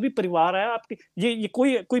आपका भी परिवार है, आपके ये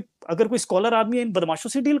कोई कोई अगर कोई स्कॉलर आदमी है इन बदमाशों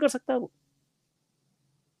से डील कर सकता है वो?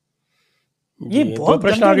 ये जी, दो बहुत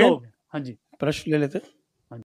प्रश्न आ गंदे गए, लोग हैं। हाँ जी, प्रश्न ले लेते हैं।